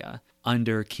Northumbria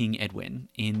under King Edwin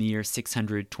in the year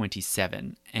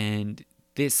 627. And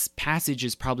this passage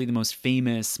is probably the most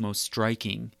famous, most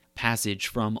striking passage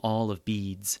from all of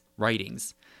Bede's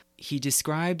writings. He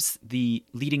describes the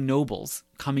leading nobles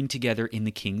coming together in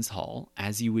the king's hall,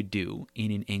 as you would do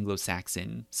in an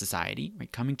Anglo-Saxon society,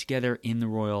 right? Coming together in the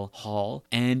royal hall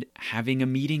and having a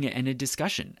meeting and a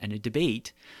discussion and a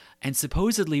debate. And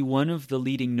supposedly one of the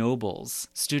leading nobles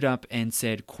stood up and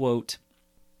said, quote,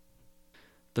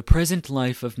 "The present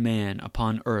life of man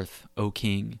upon earth, O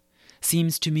king,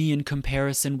 seems to me in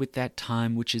comparison with that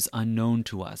time which is unknown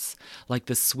to us, like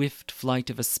the swift flight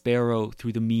of a sparrow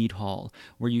through the mead hall,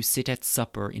 where you sit at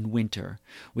supper in winter,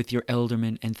 with your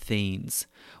ealdormen and thanes,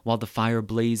 while the fire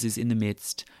blazes in the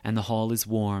midst, and the hall is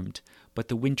warmed, but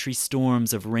the wintry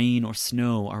storms of rain or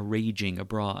snow are raging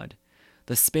abroad.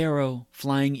 The sparrow,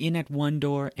 flying in at one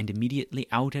door and immediately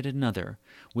out at another,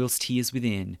 whilst he is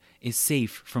within, is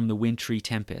safe from the wintry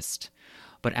tempest.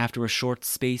 But after a short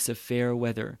space of fair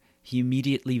weather, he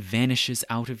immediately vanishes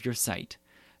out of your sight,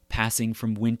 passing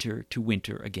from winter to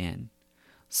winter again.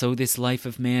 So this life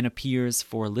of man appears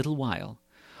for a little while,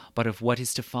 but of what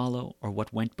is to follow or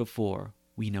what went before,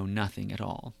 we know nothing at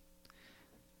all.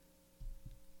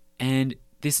 And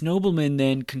this nobleman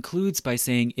then concludes by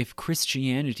saying, if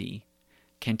Christianity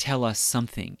can tell us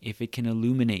something, if it can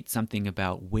illuminate something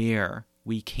about where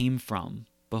we came from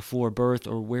before birth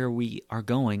or where we are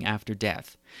going after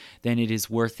death, then it is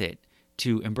worth it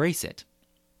to embrace it.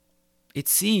 It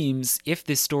seems, if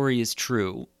this story is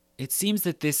true, it seems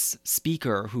that this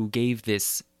speaker who gave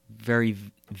this very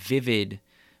vivid,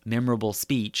 memorable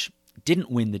speech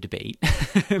didn't win the debate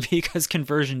because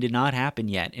conversion did not happen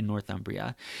yet in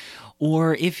Northumbria.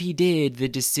 Or if he did, the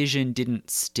decision didn't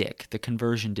stick. The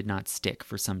conversion did not stick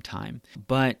for some time.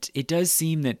 But it does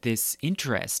seem that this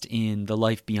interest in the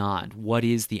life beyond, what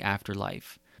is the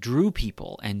afterlife, drew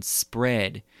people and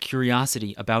spread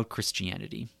curiosity about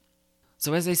Christianity.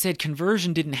 So as I said,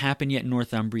 conversion didn't happen yet in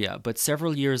Northumbria, but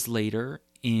several years later,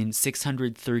 in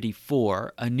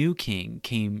 634, a new king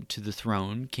came to the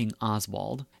throne, King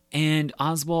Oswald. And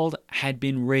Oswald had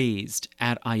been raised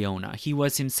at Iona. He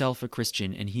was himself a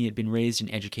Christian, and he had been raised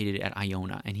and educated at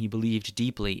Iona, and he believed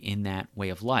deeply in that way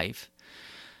of life.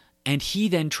 And he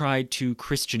then tried to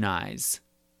Christianize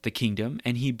the kingdom,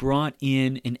 and he brought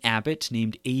in an abbot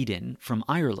named Aidan from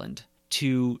Ireland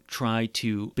to try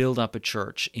to build up a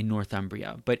church in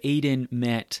Northumbria. But Aidan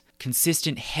met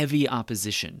consistent, heavy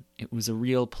opposition. It was a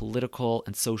real political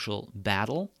and social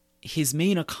battle. His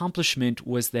main accomplishment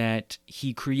was that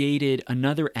he created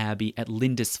another abbey at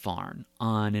Lindisfarne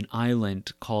on an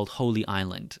island called Holy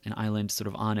Island, an island sort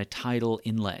of on a tidal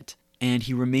inlet. And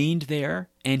he remained there,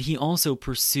 and he also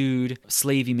pursued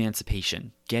slave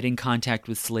emancipation, getting contact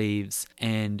with slaves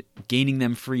and gaining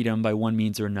them freedom by one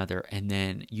means or another, and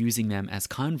then using them as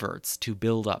converts to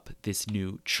build up this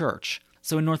new church.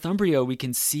 So in Northumbria, we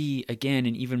can see again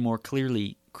and even more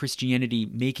clearly Christianity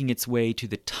making its way to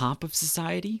the top of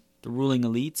society, the ruling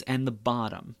elites, and the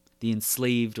bottom, the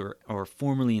enslaved or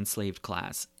formerly enslaved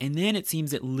class. And then it seems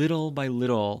that little by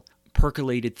little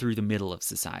percolated through the middle of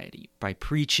society by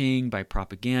preaching, by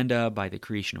propaganda, by the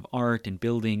creation of art and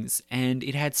buildings, and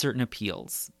it had certain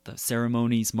appeals. The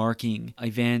ceremonies marking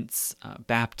events,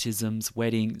 baptisms,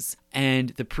 weddings, and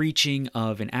the preaching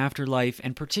of an afterlife,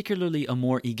 and particularly a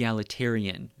more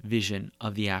egalitarian vision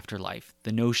of the afterlife,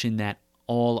 the notion that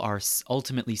all are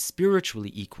ultimately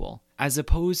spiritually equal, as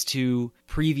opposed to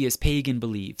previous pagan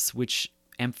beliefs, which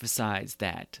emphasize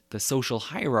that the social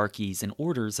hierarchies and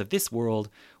orders of this world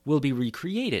will be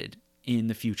recreated in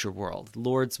the future world.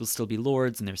 Lords will still be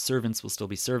lords, and their servants will still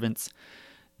be servants.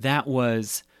 That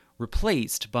was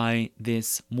replaced by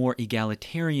this more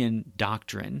egalitarian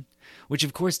doctrine, which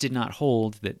of course did not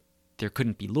hold that there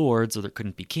couldn't be lords or there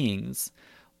couldn't be kings,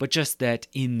 but just that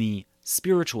in the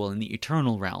spiritual, in the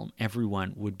eternal realm,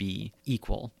 everyone would be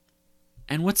equal.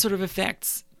 And what sort of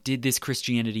effects did this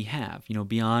Christianity have,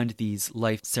 beyond these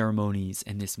life ceremonies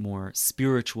and this more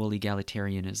spiritual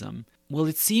egalitarianism? Well,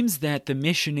 it seems that the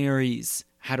missionaries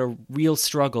had a real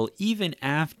struggle even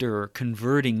after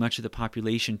converting much of the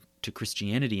population to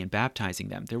Christianity and baptizing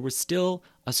them. There was still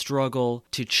a struggle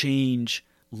to change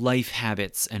life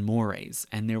habits and mores,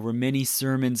 and there were many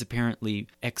sermons apparently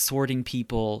exhorting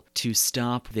people to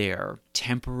stop their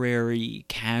temporary,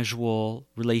 casual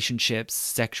relationships,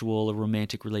 sexual or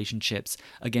romantic relationships,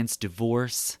 against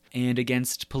divorce and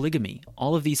against polygamy.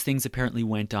 All of these things apparently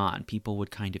went on. People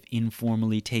would kind of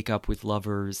informally take up with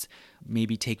lovers,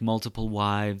 maybe take multiple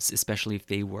wives, especially if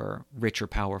they were rich or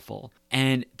powerful.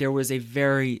 And there was a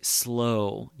very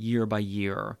slow,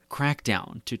 year-by-year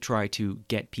crackdown to try to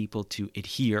get people to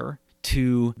adhere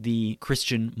to the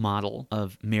Christian model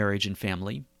of marriage and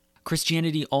family.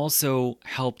 Christianity also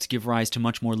helped give rise to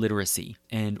much more literacy,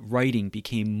 and writing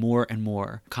became more and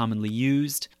more commonly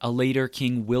used. A later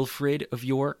King Wilfrid of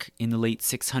York in the late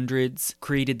 600s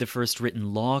created the first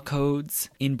written law codes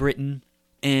in Britain,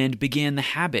 and began the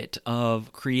habit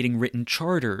of creating written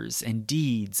charters and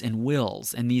deeds and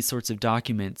wills and these sorts of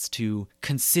documents to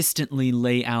consistently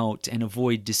lay out and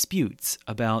avoid disputes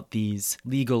about these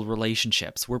legal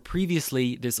relationships, where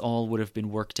previously this all would have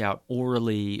been worked out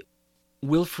orally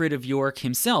Wilfrid of York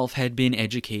himself had been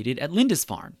educated at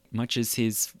Lindisfarne. Much as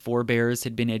his forebears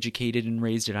had been educated and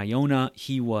raised at Iona,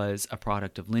 he was a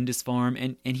product of Lindisfarne,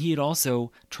 and he had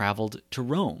also traveled to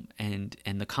Rome and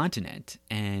the continent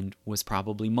and was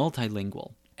probably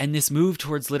multilingual. And this move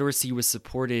towards literacy was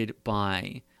supported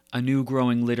by a new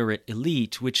growing literate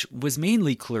elite, which was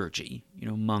mainly clergy,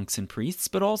 monks and priests,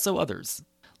 but also others.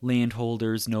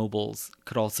 Landholders, nobles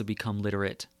could also become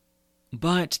literate.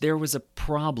 But there was a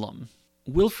problem.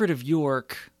 Wilfrid of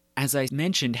York, as I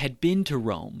mentioned, had been to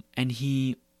Rome, and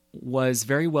he was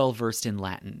very well versed in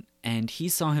Latin, and he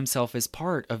saw himself as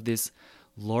part of this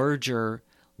larger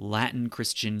Latin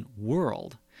Christian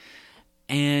world.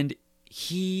 And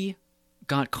he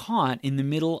got caught in the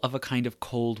middle of a kind of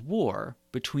Cold War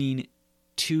between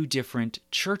two different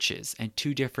churches and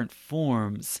two different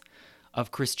forms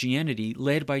of Christianity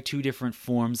led by two different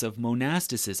forms of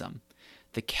monasticism,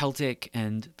 the Celtic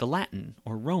and the Latin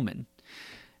or Roman.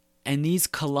 And these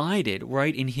collided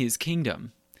right in his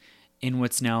kingdom, in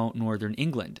what's now northern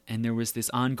England. And there was this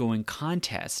ongoing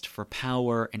contest for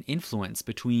power and influence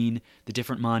between the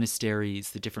different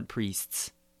monasteries, the different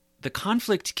priests. The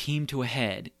conflict came to a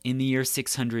head in the year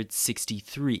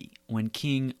 663, when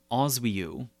King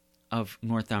Oswiu of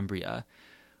Northumbria,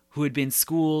 who had been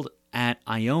schooled at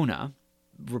Iona,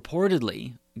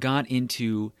 reportedly got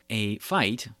into a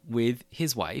fight with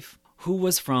his wife, who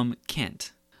was from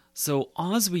Kent. So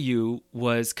Oswiu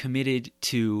was committed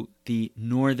to the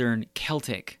northern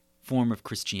Celtic form of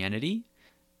Christianity.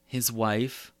 His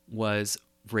wife was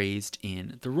raised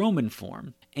in the Roman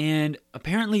form. And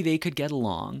apparently they could get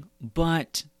along,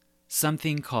 but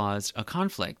something caused a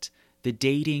conflict, the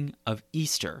dating of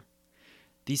Easter.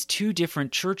 These two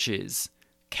different churches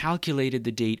calculated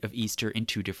the date of Easter in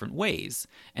two different ways.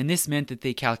 And this meant that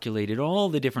they calculated all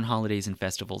the different holidays and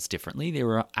festivals differently. They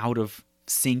were out of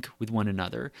sync with one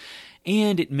another.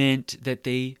 And it meant that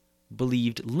they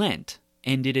believed Lent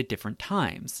ended at different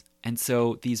times. And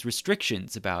so these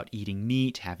restrictions about eating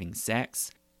meat, having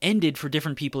sex, ended for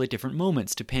different people at different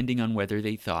moments, depending on whether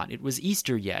they thought it was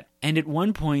Easter yet. And at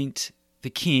one point, the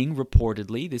king,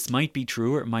 reportedly, this might be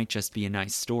true or it might just be a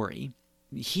nice story,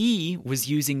 he was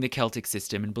using the Celtic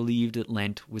system and believed that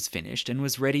Lent was finished and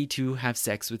was ready to have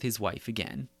sex with his wife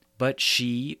again. But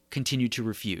she continued to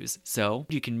refuse. So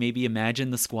you can maybe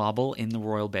imagine the squabble in the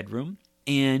royal bedroom.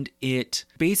 And it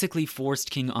basically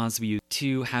forced King Oswiu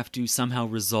to have to somehow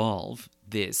resolve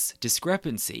this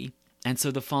discrepancy. And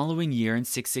so the following year, in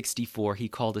 664, he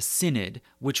called a synod,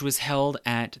 which was held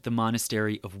at the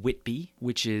monastery of Whitby,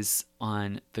 which is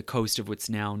on the coast of what's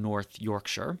now North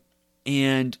Yorkshire.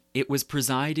 And it was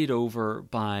presided over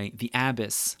by the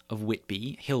abbess of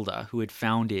Whitby, Hilda, who had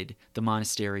founded the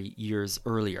monastery years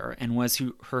earlier and was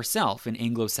herself an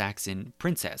Anglo-Saxon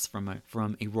princess from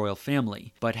a royal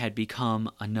family, but had become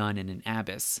a nun and an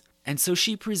abbess. And so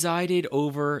she presided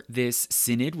over this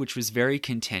synod, which was very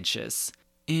contentious.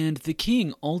 And the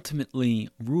king ultimately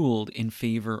ruled in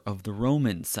favor of the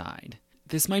Roman side.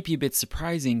 This might be a bit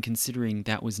surprising considering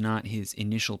that was not his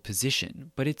initial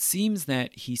position, but it seems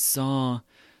that he saw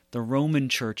the Roman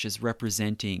Church as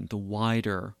representing the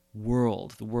wider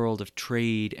world, the world of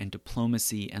trade and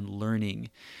diplomacy and learning,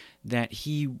 that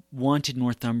he wanted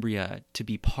Northumbria to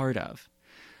be part of.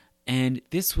 And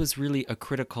this was really a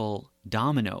critical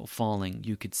domino falling,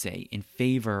 you could say, in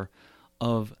favor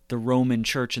of the Roman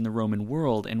Church and the Roman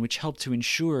world, and which helped to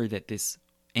ensure that this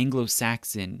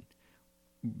Anglo-Saxon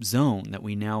zone that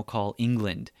we now call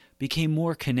England became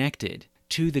more connected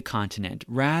to the continent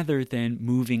rather than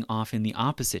moving off in the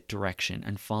opposite direction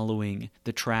and following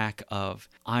the track of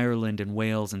Ireland and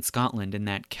Wales and Scotland in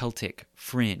that Celtic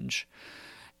fringe.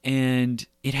 And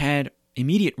it had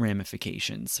immediate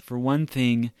ramifications. For one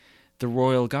thing, the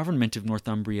royal government of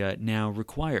Northumbria now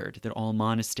required that all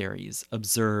monasteries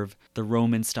observe the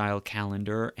Roman-style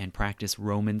calendar and practice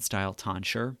Roman-style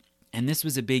tonsure. And this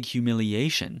was a big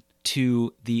humiliation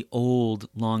to the old,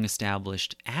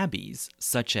 long-established abbeys,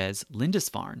 such as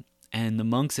Lindisfarne. And the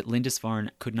monks at Lindisfarne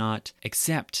could not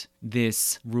accept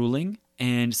this ruling,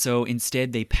 and so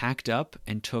instead they packed up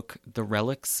and took the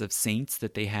relics of saints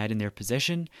that they had in their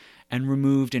possession and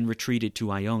removed and retreated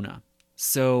to Iona.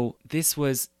 So this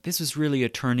was really a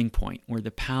turning point where the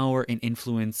power and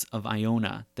influence of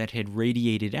Iona that had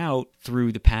radiated out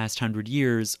through the past 100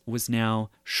 years was now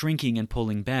shrinking and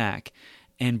pulling back,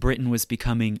 and Britain was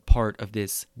becoming part of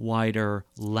this wider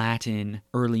Latin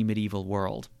early medieval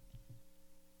world.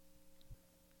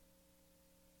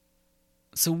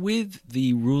 So with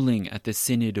the ruling at the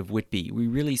Synod of Whitby, we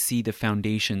really see the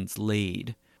foundations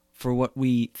laid for what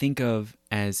we think of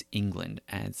as England,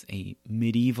 as a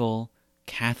medieval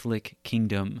Catholic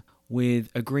kingdom with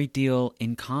a great deal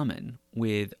in common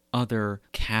with other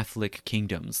Catholic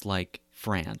kingdoms like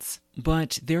France.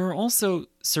 But there are also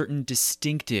certain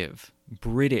distinctive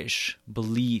British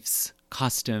beliefs,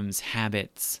 customs,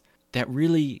 habits that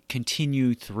really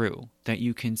continue through, that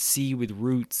you can see with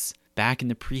roots back in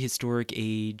the prehistoric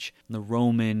age, the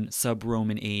Roman,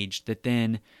 sub-Roman age, that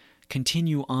then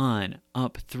continue on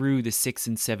up through the 600s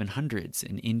and 700s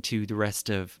and into the rest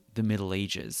of the Middle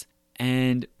Ages.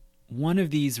 And one of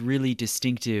these really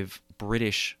distinctive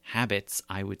British habits,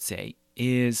 I would say,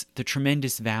 is the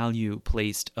tremendous value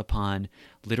placed upon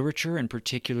literature and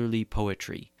particularly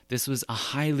poetry. This was a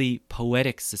highly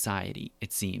poetic society,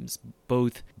 it seems,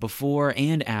 both before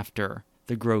and after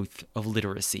the growth of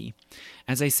literacy.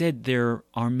 As I said, there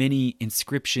are many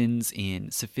inscriptions in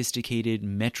sophisticated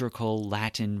metrical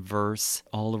Latin verse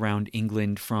all around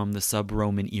England from the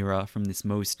sub-Roman era, from this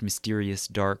most mysterious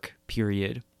dark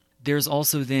period. There's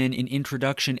also then an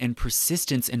introduction and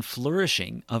persistence and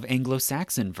flourishing of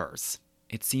Anglo-Saxon verse.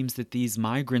 It seems that these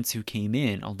migrants who came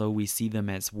in, although we see them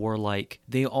as warlike,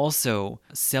 they also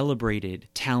celebrated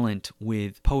talent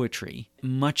with poetry.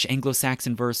 Much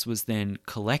Anglo-Saxon verse was then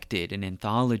collected and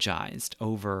anthologized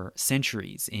over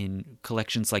centuries in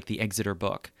collections like the Exeter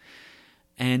Book.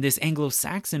 And this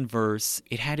Anglo-Saxon verse,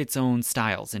 it had its own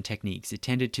styles and techniques. It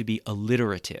tended to be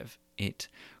alliterative. It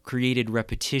created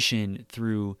repetition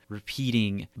through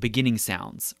repeating beginning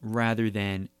sounds rather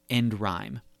than end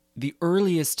rhyme. The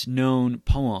earliest known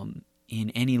poem in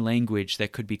any language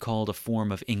that could be called a form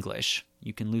of English,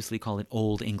 you can loosely call it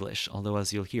Old English, although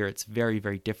as you'll hear, it's very,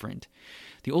 very different.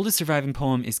 The oldest surviving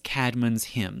poem is Caedmon's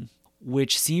Hymn,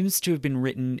 which seems to have been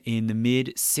written in the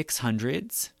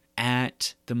mid-600s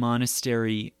at the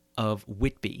monastery of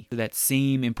Whitby, that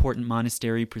same important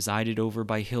monastery presided over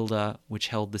by Hilda, which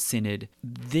held the synod.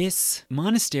 This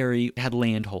monastery had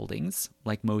land holdings,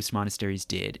 like most monasteries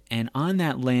did, and on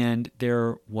that land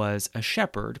there was a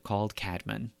shepherd called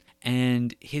Caedmon.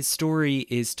 And his story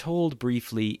is told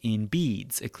briefly in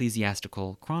Bede's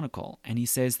Ecclesiastical Chronicle. And he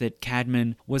says that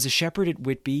Caedmon was a shepherd at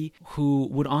Whitby who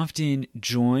would often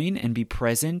join and be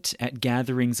present at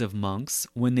gatherings of monks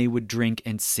when they would drink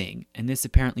and sing. And this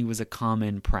apparently was a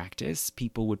common practice.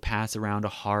 People would pass around a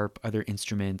harp, other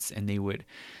instruments, and they would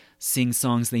sing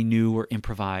songs they knew or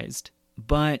improvised.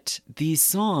 But these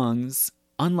songs,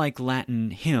 unlike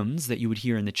Latin hymns that you would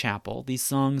hear in the chapel, these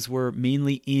songs were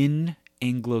mainly in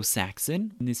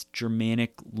Anglo-Saxon, this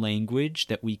Germanic language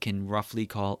that we can roughly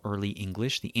call early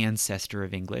English, the ancestor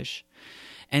of English.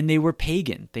 And they were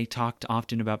pagan. They talked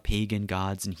often about pagan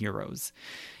gods and heroes.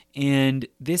 And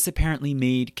this apparently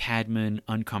made Caedmon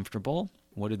uncomfortable.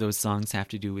 What do those songs have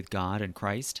to do with God and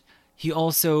Christ? He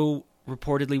also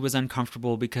reportedly was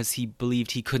uncomfortable because he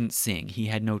believed he couldn't sing. He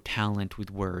had no talent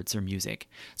with words or music.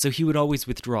 So he would always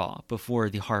withdraw before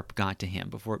the harp got to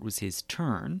him, before it was his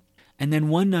turn. And then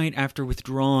one night after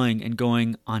withdrawing and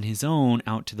going on his own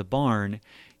out to the barn,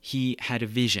 he had a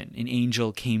vision. An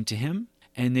angel came to him,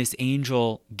 and this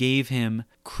angel gave him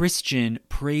Christian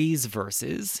praise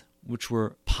verses, which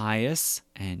were pious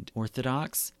and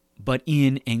orthodox, but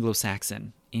in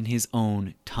Anglo-Saxon, in his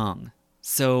own tongue.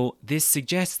 So this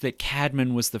suggests that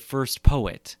Caedmon was the first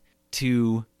poet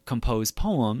to compose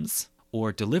poems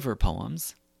or deliver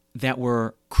poems that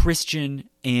were Christian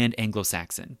and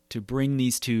Anglo-Saxon, to bring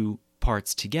these two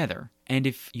parts together. And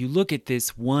if you look at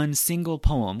this one single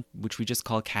poem, which we just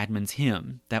call Caedmon's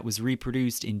Hymn, that was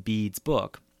reproduced in Bede's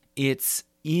book, it's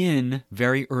in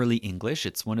very early English.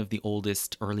 It's one of the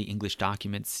oldest early English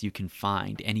documents you can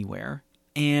find anywhere.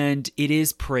 And it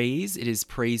is praise. It is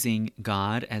praising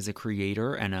God as a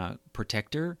creator and a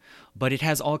protector, but it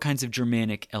has all kinds of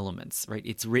Germanic elements, right?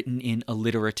 It's written in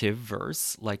alliterative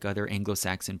verse, like other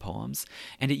Anglo-Saxon poems,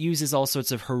 and it uses all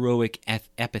sorts of heroic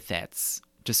epithets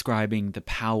describing the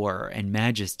power and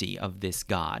majesty of this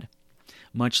God,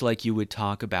 much like you would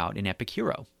talk about an epic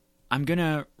hero. I'm going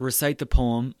to recite the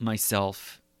poem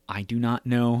myself. I do not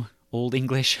know Old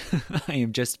English. I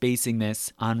am just basing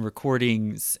this on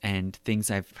recordings and things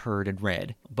I've heard and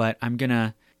read. But I'm going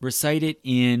to recite it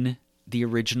in the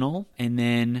original, and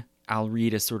then I'll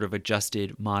read a sort of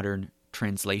adjusted modern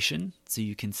translation so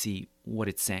you can see what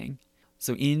it's saying.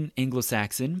 So in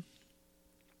Anglo-Saxon,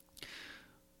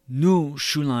 Nu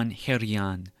schulan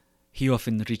herian,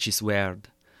 hiofen riches werd,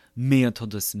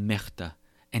 meatodus mechta,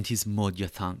 and his modja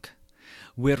thank.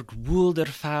 Werd woel der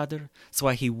vader,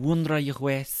 zwa he wundra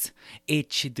jewes,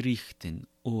 etje drichten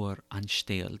or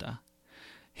anstelda.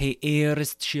 He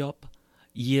erest shop,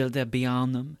 yielde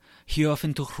beanum,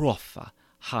 hiofen to groffa,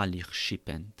 halig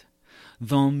schippend.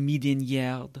 Van midden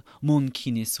gerd,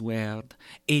 munkines werd,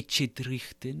 etchet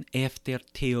richten efter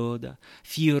Theoda,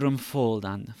 fierum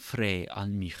foldan frei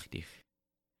allmächtig.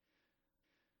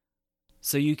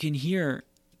 So you can hear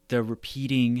the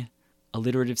repeating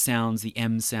alliterative sounds, the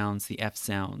M sounds, the F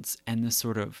sounds, and the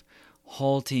sort of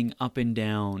halting up and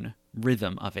down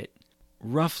rhythm of it.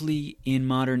 Roughly in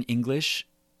modern English,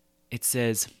 it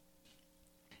says,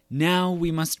 "Now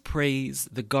we must praise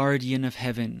the guardian of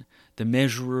heaven, the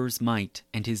measurer's might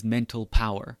and his mental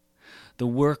power, the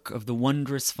work of the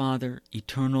wondrous Father,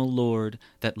 eternal Lord,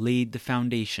 that laid the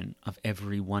foundation of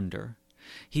every wonder.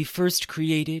 He first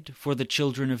created for the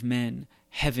children of men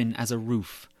heaven as a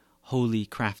roof, holy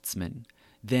craftsman.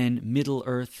 Then Middle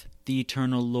Earth, the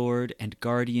eternal Lord and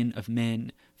guardian of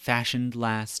men, fashioned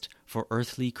last for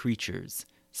earthly creatures,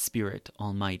 Spirit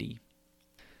Almighty."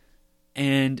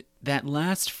 And that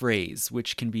last phrase,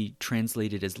 which can be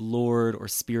translated as Lord or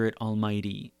Spirit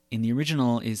Almighty, in the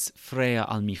original is Freya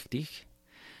Allmächtig.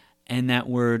 And that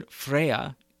word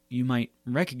Freya you might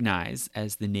recognize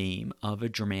as the name of a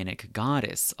Germanic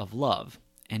goddess of love.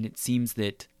 And it seems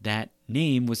that that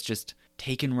name was just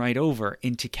taken right over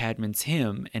into Caedmon's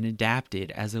hymn and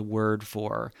adapted as a word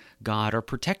for God or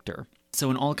protector. So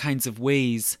in all kinds of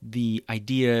ways, the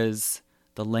ideas,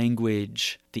 the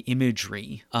language, the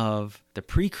imagery of the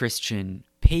pre-Christian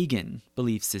pagan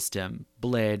belief system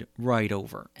bled right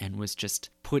over and was just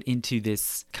put into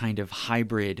this kind of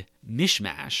hybrid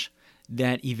mishmash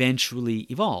that eventually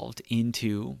evolved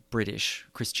into British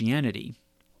Christianity.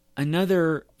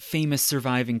 Another famous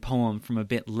surviving poem from a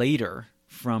bit later,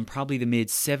 from probably the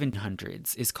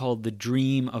mid-700s, is called The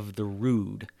Dream of the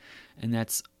Rood, and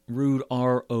that's Rood,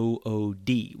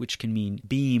 R-O-O-D, which can mean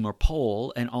beam or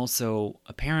pole, and also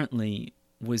apparently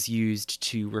was used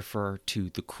to refer to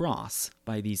the cross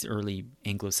by these early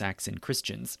Anglo-Saxon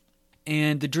Christians.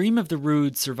 And the Dream of the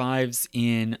Rood survives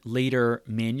in later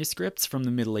manuscripts from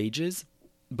the Middle Ages,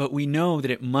 but we know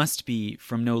that it must be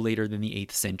from no later than the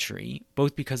 8th century,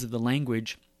 both because of the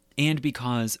language and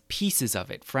because pieces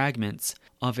of it, fragments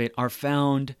of it, are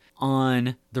found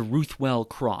on the Ruthwell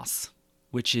Cross,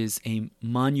 which is a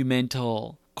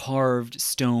monumental carved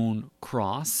stone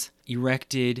cross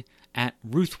erected at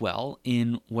Ruthwell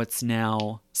in what's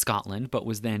now Scotland, but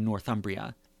was then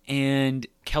Northumbria. And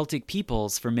Celtic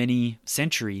peoples for many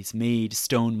centuries made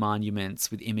stone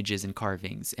monuments with images and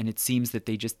carvings, and it seems that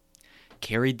they just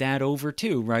carried that over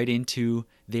too, right into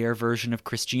their version of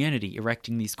Christianity,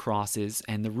 erecting these crosses.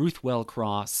 And the Ruthwell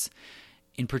cross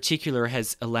in particular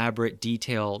has elaborate,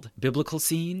 detailed biblical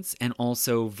scenes and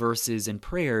also verses and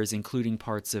prayers, including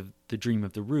parts of the Dream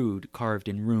of the Rood carved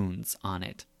in runes on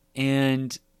it.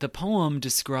 And the poem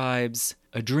describes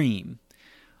a dream.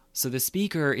 So the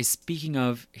speaker is speaking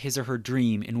of his or her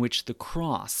dream in which the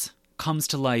cross comes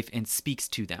to life and speaks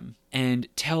to them and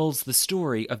tells the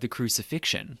story of the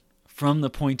crucifixion from the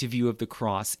point of view of the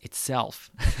cross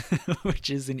itself, which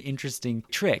is an interesting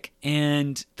trick.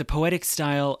 And the poetic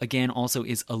style, again, also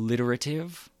is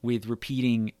alliterative, with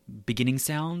repeating beginning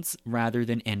sounds rather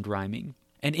than end rhyming.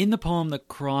 And in the poem, the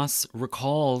cross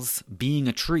recalls being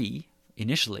a tree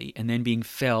initially, and then being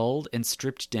felled and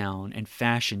stripped down and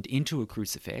fashioned into a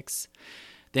crucifix,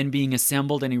 then being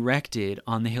assembled and erected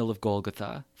on the hill of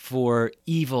Golgotha for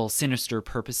evil, sinister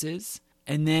purposes.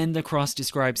 And then the cross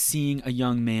describes seeing a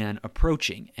young man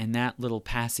approaching, and that little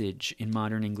passage in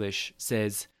modern English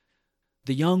says,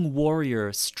 "The young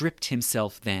warrior stripped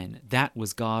himself then, that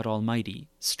was God Almighty,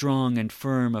 strong and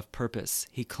firm of purpose.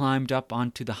 He climbed up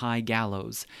onto the high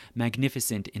gallows,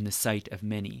 magnificent in the sight of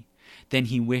many. Then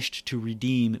he wished to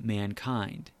redeem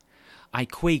mankind. I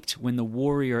quaked when the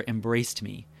warrior embraced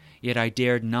me, yet I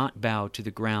dared not bow to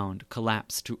the ground,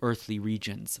 collapse to earthly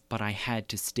regions, but I had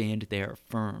to stand there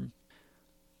firm."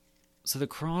 So the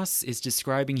cross is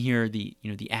describing here the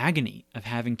agony of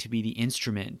having to be the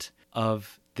instrument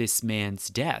of this man's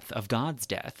death, of God's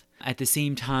death, at the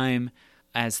same time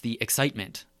as the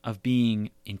excitement of being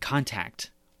in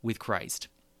contact with Christ.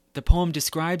 The poem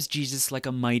describes Jesus like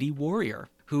a mighty warrior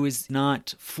who is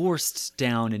not forced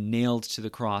down and nailed to the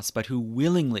cross, but who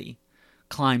willingly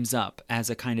climbs up as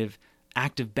a kind of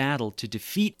act of battle to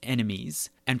defeat enemies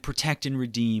and protect and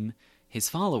redeem his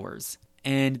followers.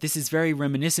 And this is very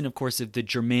reminiscent, of course, of the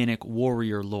Germanic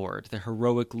warrior lord, the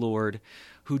heroic lord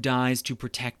who dies to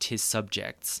protect his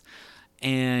subjects.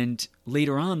 And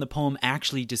later on, the poem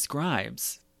actually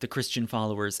describes the Christian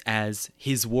followers as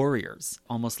his warriors,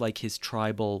 almost like his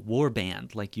tribal war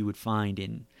band, like you would find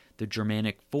in the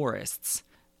Germanic forests.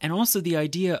 And also the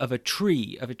idea of a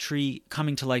tree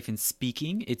coming to life and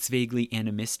speaking. It's vaguely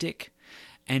animistic.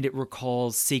 and it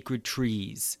recalls sacred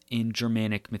trees in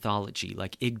Germanic mythology,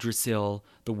 like Yggdrasil,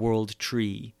 the world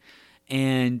tree.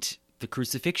 And the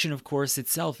crucifixion, of course,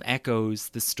 itself echoes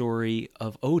the story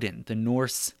of Odin, the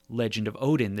Norse legend of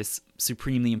Odin, this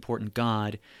supremely important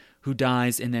god who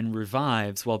dies and then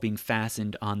revives while being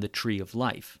fastened on the tree of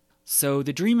life. So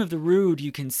the Dream of the Rood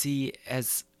you can see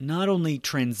as not only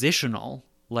transitional,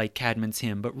 like Caedmon's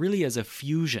hymn, but really as a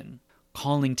fusion,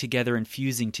 calling together and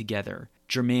fusing together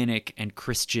Germanic and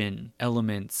Christian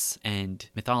elements and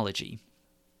mythology.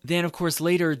 Then, of course,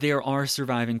 later there are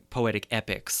surviving poetic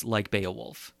epics like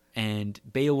Beowulf. And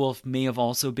Beowulf may have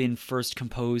also been first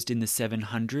composed in the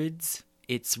 700s.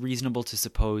 It's reasonable to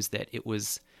suppose that it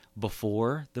was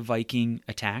before the Viking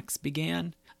attacks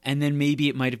began. And then maybe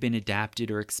it might have been adapted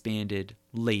or expanded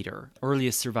later.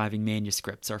 Earliest surviving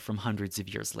manuscripts are from hundreds of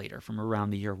years later, from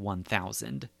around the year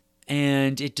 1000.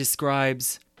 And it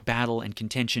describes battle and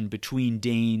contention between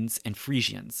Danes and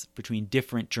Frisians, between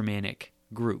different Germanic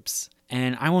groups.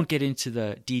 And I won't get into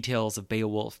the details of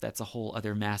Beowulf. That's a whole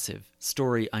other massive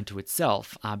story unto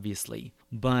itself, obviously.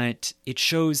 But it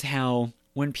shows how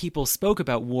when people spoke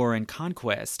about war and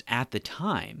conquest at the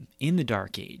time, in the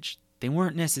Dark Age, they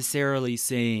weren't necessarily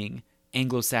saying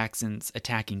Anglo-Saxons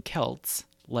attacking Celts,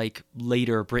 like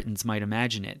later Britons might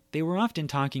imagine it. They were often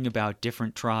talking about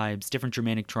different tribes, different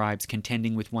Germanic tribes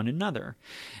contending with one another.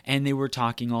 And they were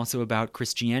talking also about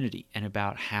Christianity and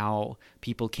about how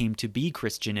people came to be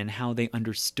Christian and how they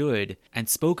understood and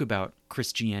spoke about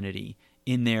Christianity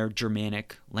in their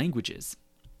Germanic languages.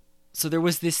 So there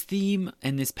was this theme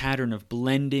and this pattern of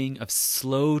blending, of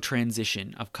slow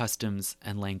transition of customs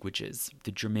and languages.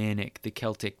 The Germanic, the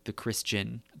Celtic, the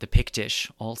Christian, the Pictish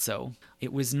also.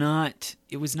 It was not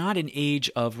an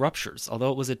age of ruptures.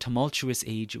 Although it was a tumultuous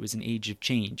age, it was an age of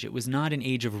change. It was not an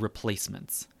age of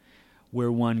replacements,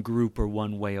 where one group or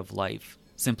one way of life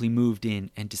simply moved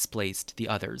in and displaced the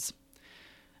others.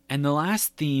 And the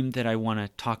last theme that I want to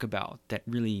talk about that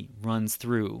really runs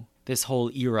through this whole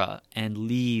era and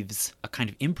leaves a kind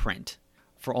of imprint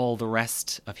for all the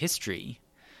rest of history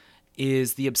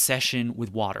is the obsession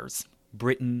with waters.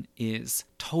 Britain is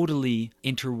totally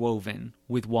interwoven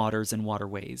with waters and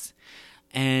waterways.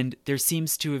 And there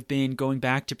seems to have been, going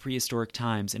back to prehistoric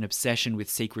times, an obsession with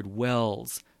sacred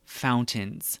wells,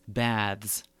 fountains,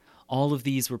 baths. All of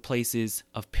these were places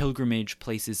of pilgrimage,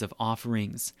 places of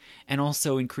offerings, and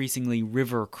also increasingly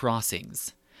river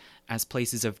crossings as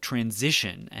places of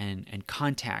transition and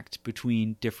contact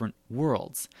between different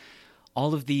worlds.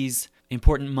 All of these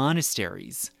important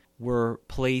monasteries were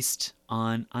placed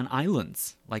on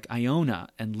islands like Iona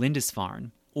and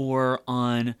Lindisfarne, or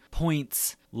on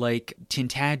points like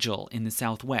Tintagel in the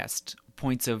southwest,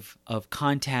 points of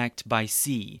contact by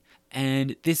sea.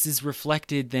 And this is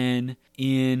reflected then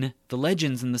in the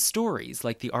legends and the stories,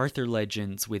 like the Arthur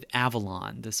legends with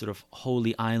Avalon, the sort of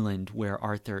holy island where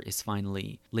Arthur is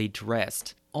finally laid to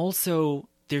rest. Also,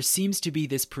 there seems to be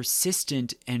this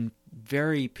persistent and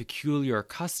very peculiar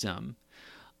custom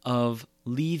of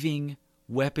leaving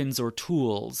weapons or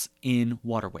tools in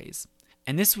waterways.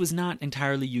 And this was not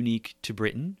entirely unique to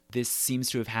Britain. This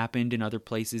seems to have happened in other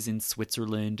places in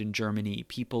Switzerland and Germany.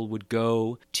 People would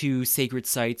go to sacred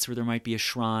sites where there might be a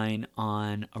shrine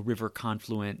on a river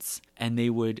confluence, and they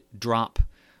would drop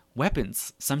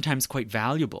weapons, sometimes quite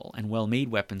valuable and well-made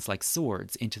weapons like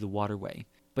swords, into the waterway.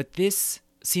 But this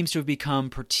seems to have become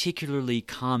particularly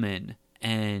common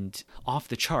and off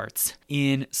the charts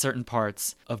in certain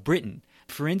parts of Britain.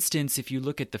 For instance, if you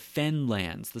look at the fen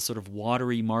lands, the sort of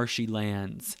watery, marshy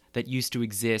lands that used to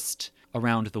exist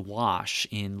around the Wash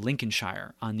in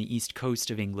Lincolnshire on the east coast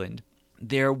of England,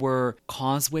 there were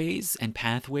causeways and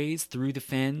pathways through the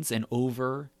fens and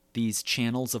over these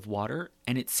channels of water,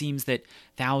 and it seems that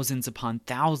thousands upon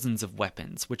thousands of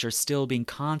weapons, which are still being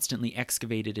constantly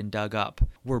excavated and dug up,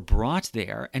 were brought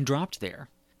there and dropped there.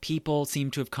 People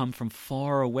seem to have come from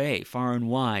far away, far and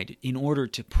wide, in order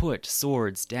to put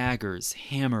swords, daggers,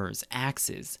 hammers,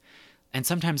 axes, and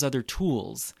sometimes other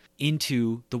tools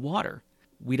into the water.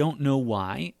 We don't know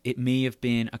why. It may have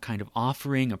been a kind of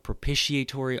offering, a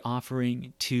propitiatory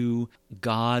offering to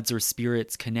gods or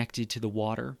spirits connected to the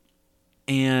water.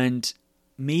 And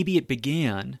maybe it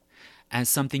began as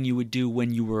something you would do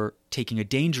when you were taking a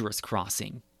dangerous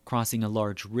crossing a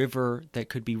large river that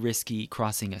could be risky,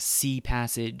 crossing a sea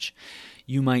passage.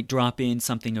 You might drop in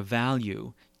something of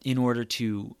value in order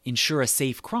to ensure a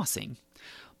safe crossing.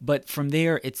 But from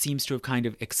there, it seems to have kind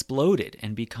of exploded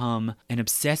and become an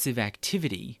obsessive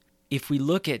activity. If we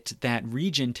look at that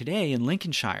region today in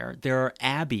Lincolnshire, there are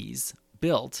abbeys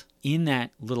built in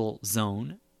that little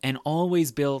zone and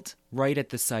always built right at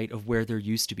the site of where there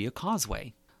used to be a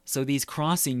causeway. So these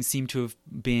crossings seem to have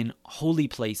been holy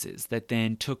places that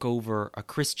then took over a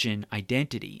Christian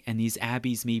identity, and these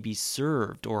abbeys maybe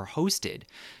served or hosted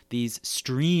these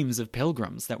streams of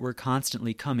pilgrims that were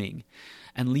constantly coming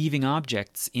and leaving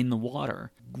objects in the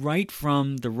water, right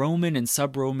from the Roman and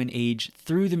sub-Roman age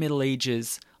through the Middle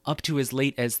Ages up to as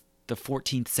late as the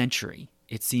 14th century.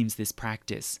 It seems this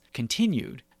practice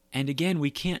continued. And again,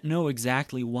 we can't know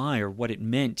exactly why or what it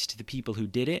meant to the people who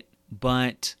did it,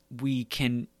 but we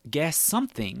can guess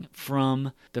something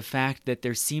from the fact that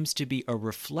there seems to be a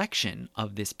reflection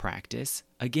of this practice,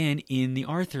 again, in the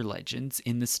Arthur legends,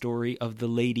 in the story of the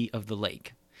Lady of the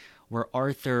Lake, where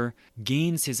Arthur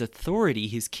gains his authority,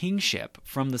 his kingship,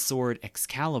 from the sword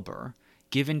Excalibur,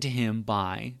 given to him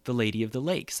by the Lady of the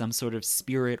Lake, some sort of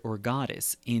spirit or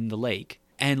goddess in the lake.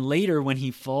 And later, when he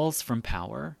falls from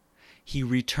power, he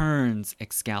returns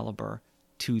Excalibur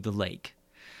to the lake.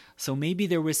 So maybe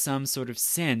there was some sort of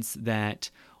sense that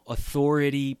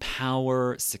authority,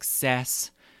 power,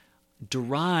 success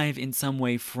derive in some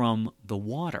way from the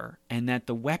water, and that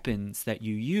the weapons that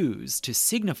you use to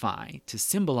signify, to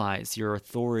symbolize your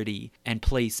authority and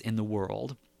place in the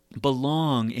world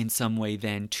belong in some way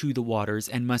then to the waters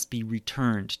and must be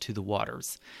returned to the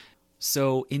waters.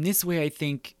 So in this way, I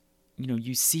think,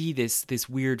 you see this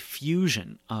weird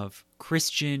fusion of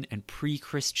Christian and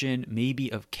pre-Christian,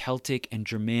 maybe of Celtic and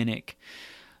Germanic,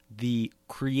 the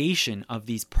creation of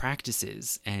these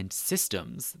practices and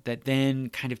systems that then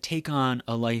kind of take on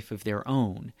a life of their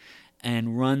own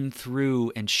and run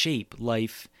through and shape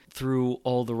life through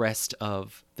all the rest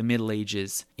of the Middle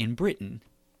Ages in Britain.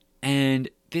 And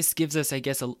this gives us, I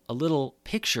guess, a little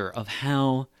picture of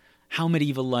how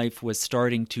medieval life was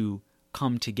starting to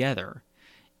come together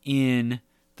in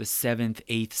the 7th,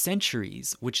 8th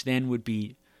centuries, which then would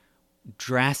be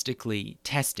drastically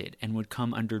tested and would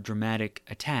come under dramatic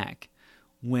attack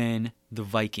when the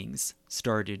Vikings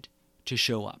started to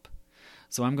show up.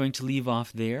 So I'm going to leave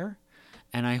off there,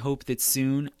 and I hope that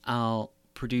soon I'll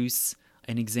produce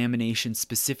an examination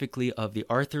specifically of the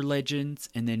Arthur legends,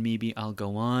 and then maybe I'll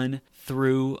go on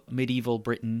through medieval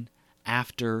Britain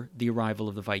after the arrival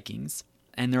of the Vikings.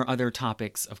 And there are other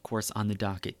topics, of course, on the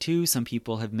docket too. Some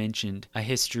people have mentioned a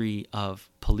history of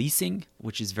policing,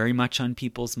 which is very much on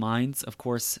people's minds, of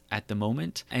course, at the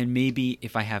moment. And maybe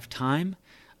if I have time,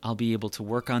 I'll be able to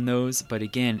work on those. But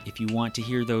again, if you want to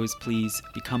hear those, please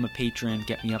become a patron,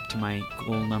 get me up to my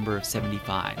goal number of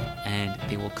 75, and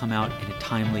they will come out in a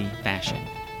timely fashion.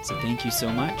 So thank you so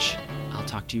much. I'll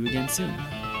talk to you again soon.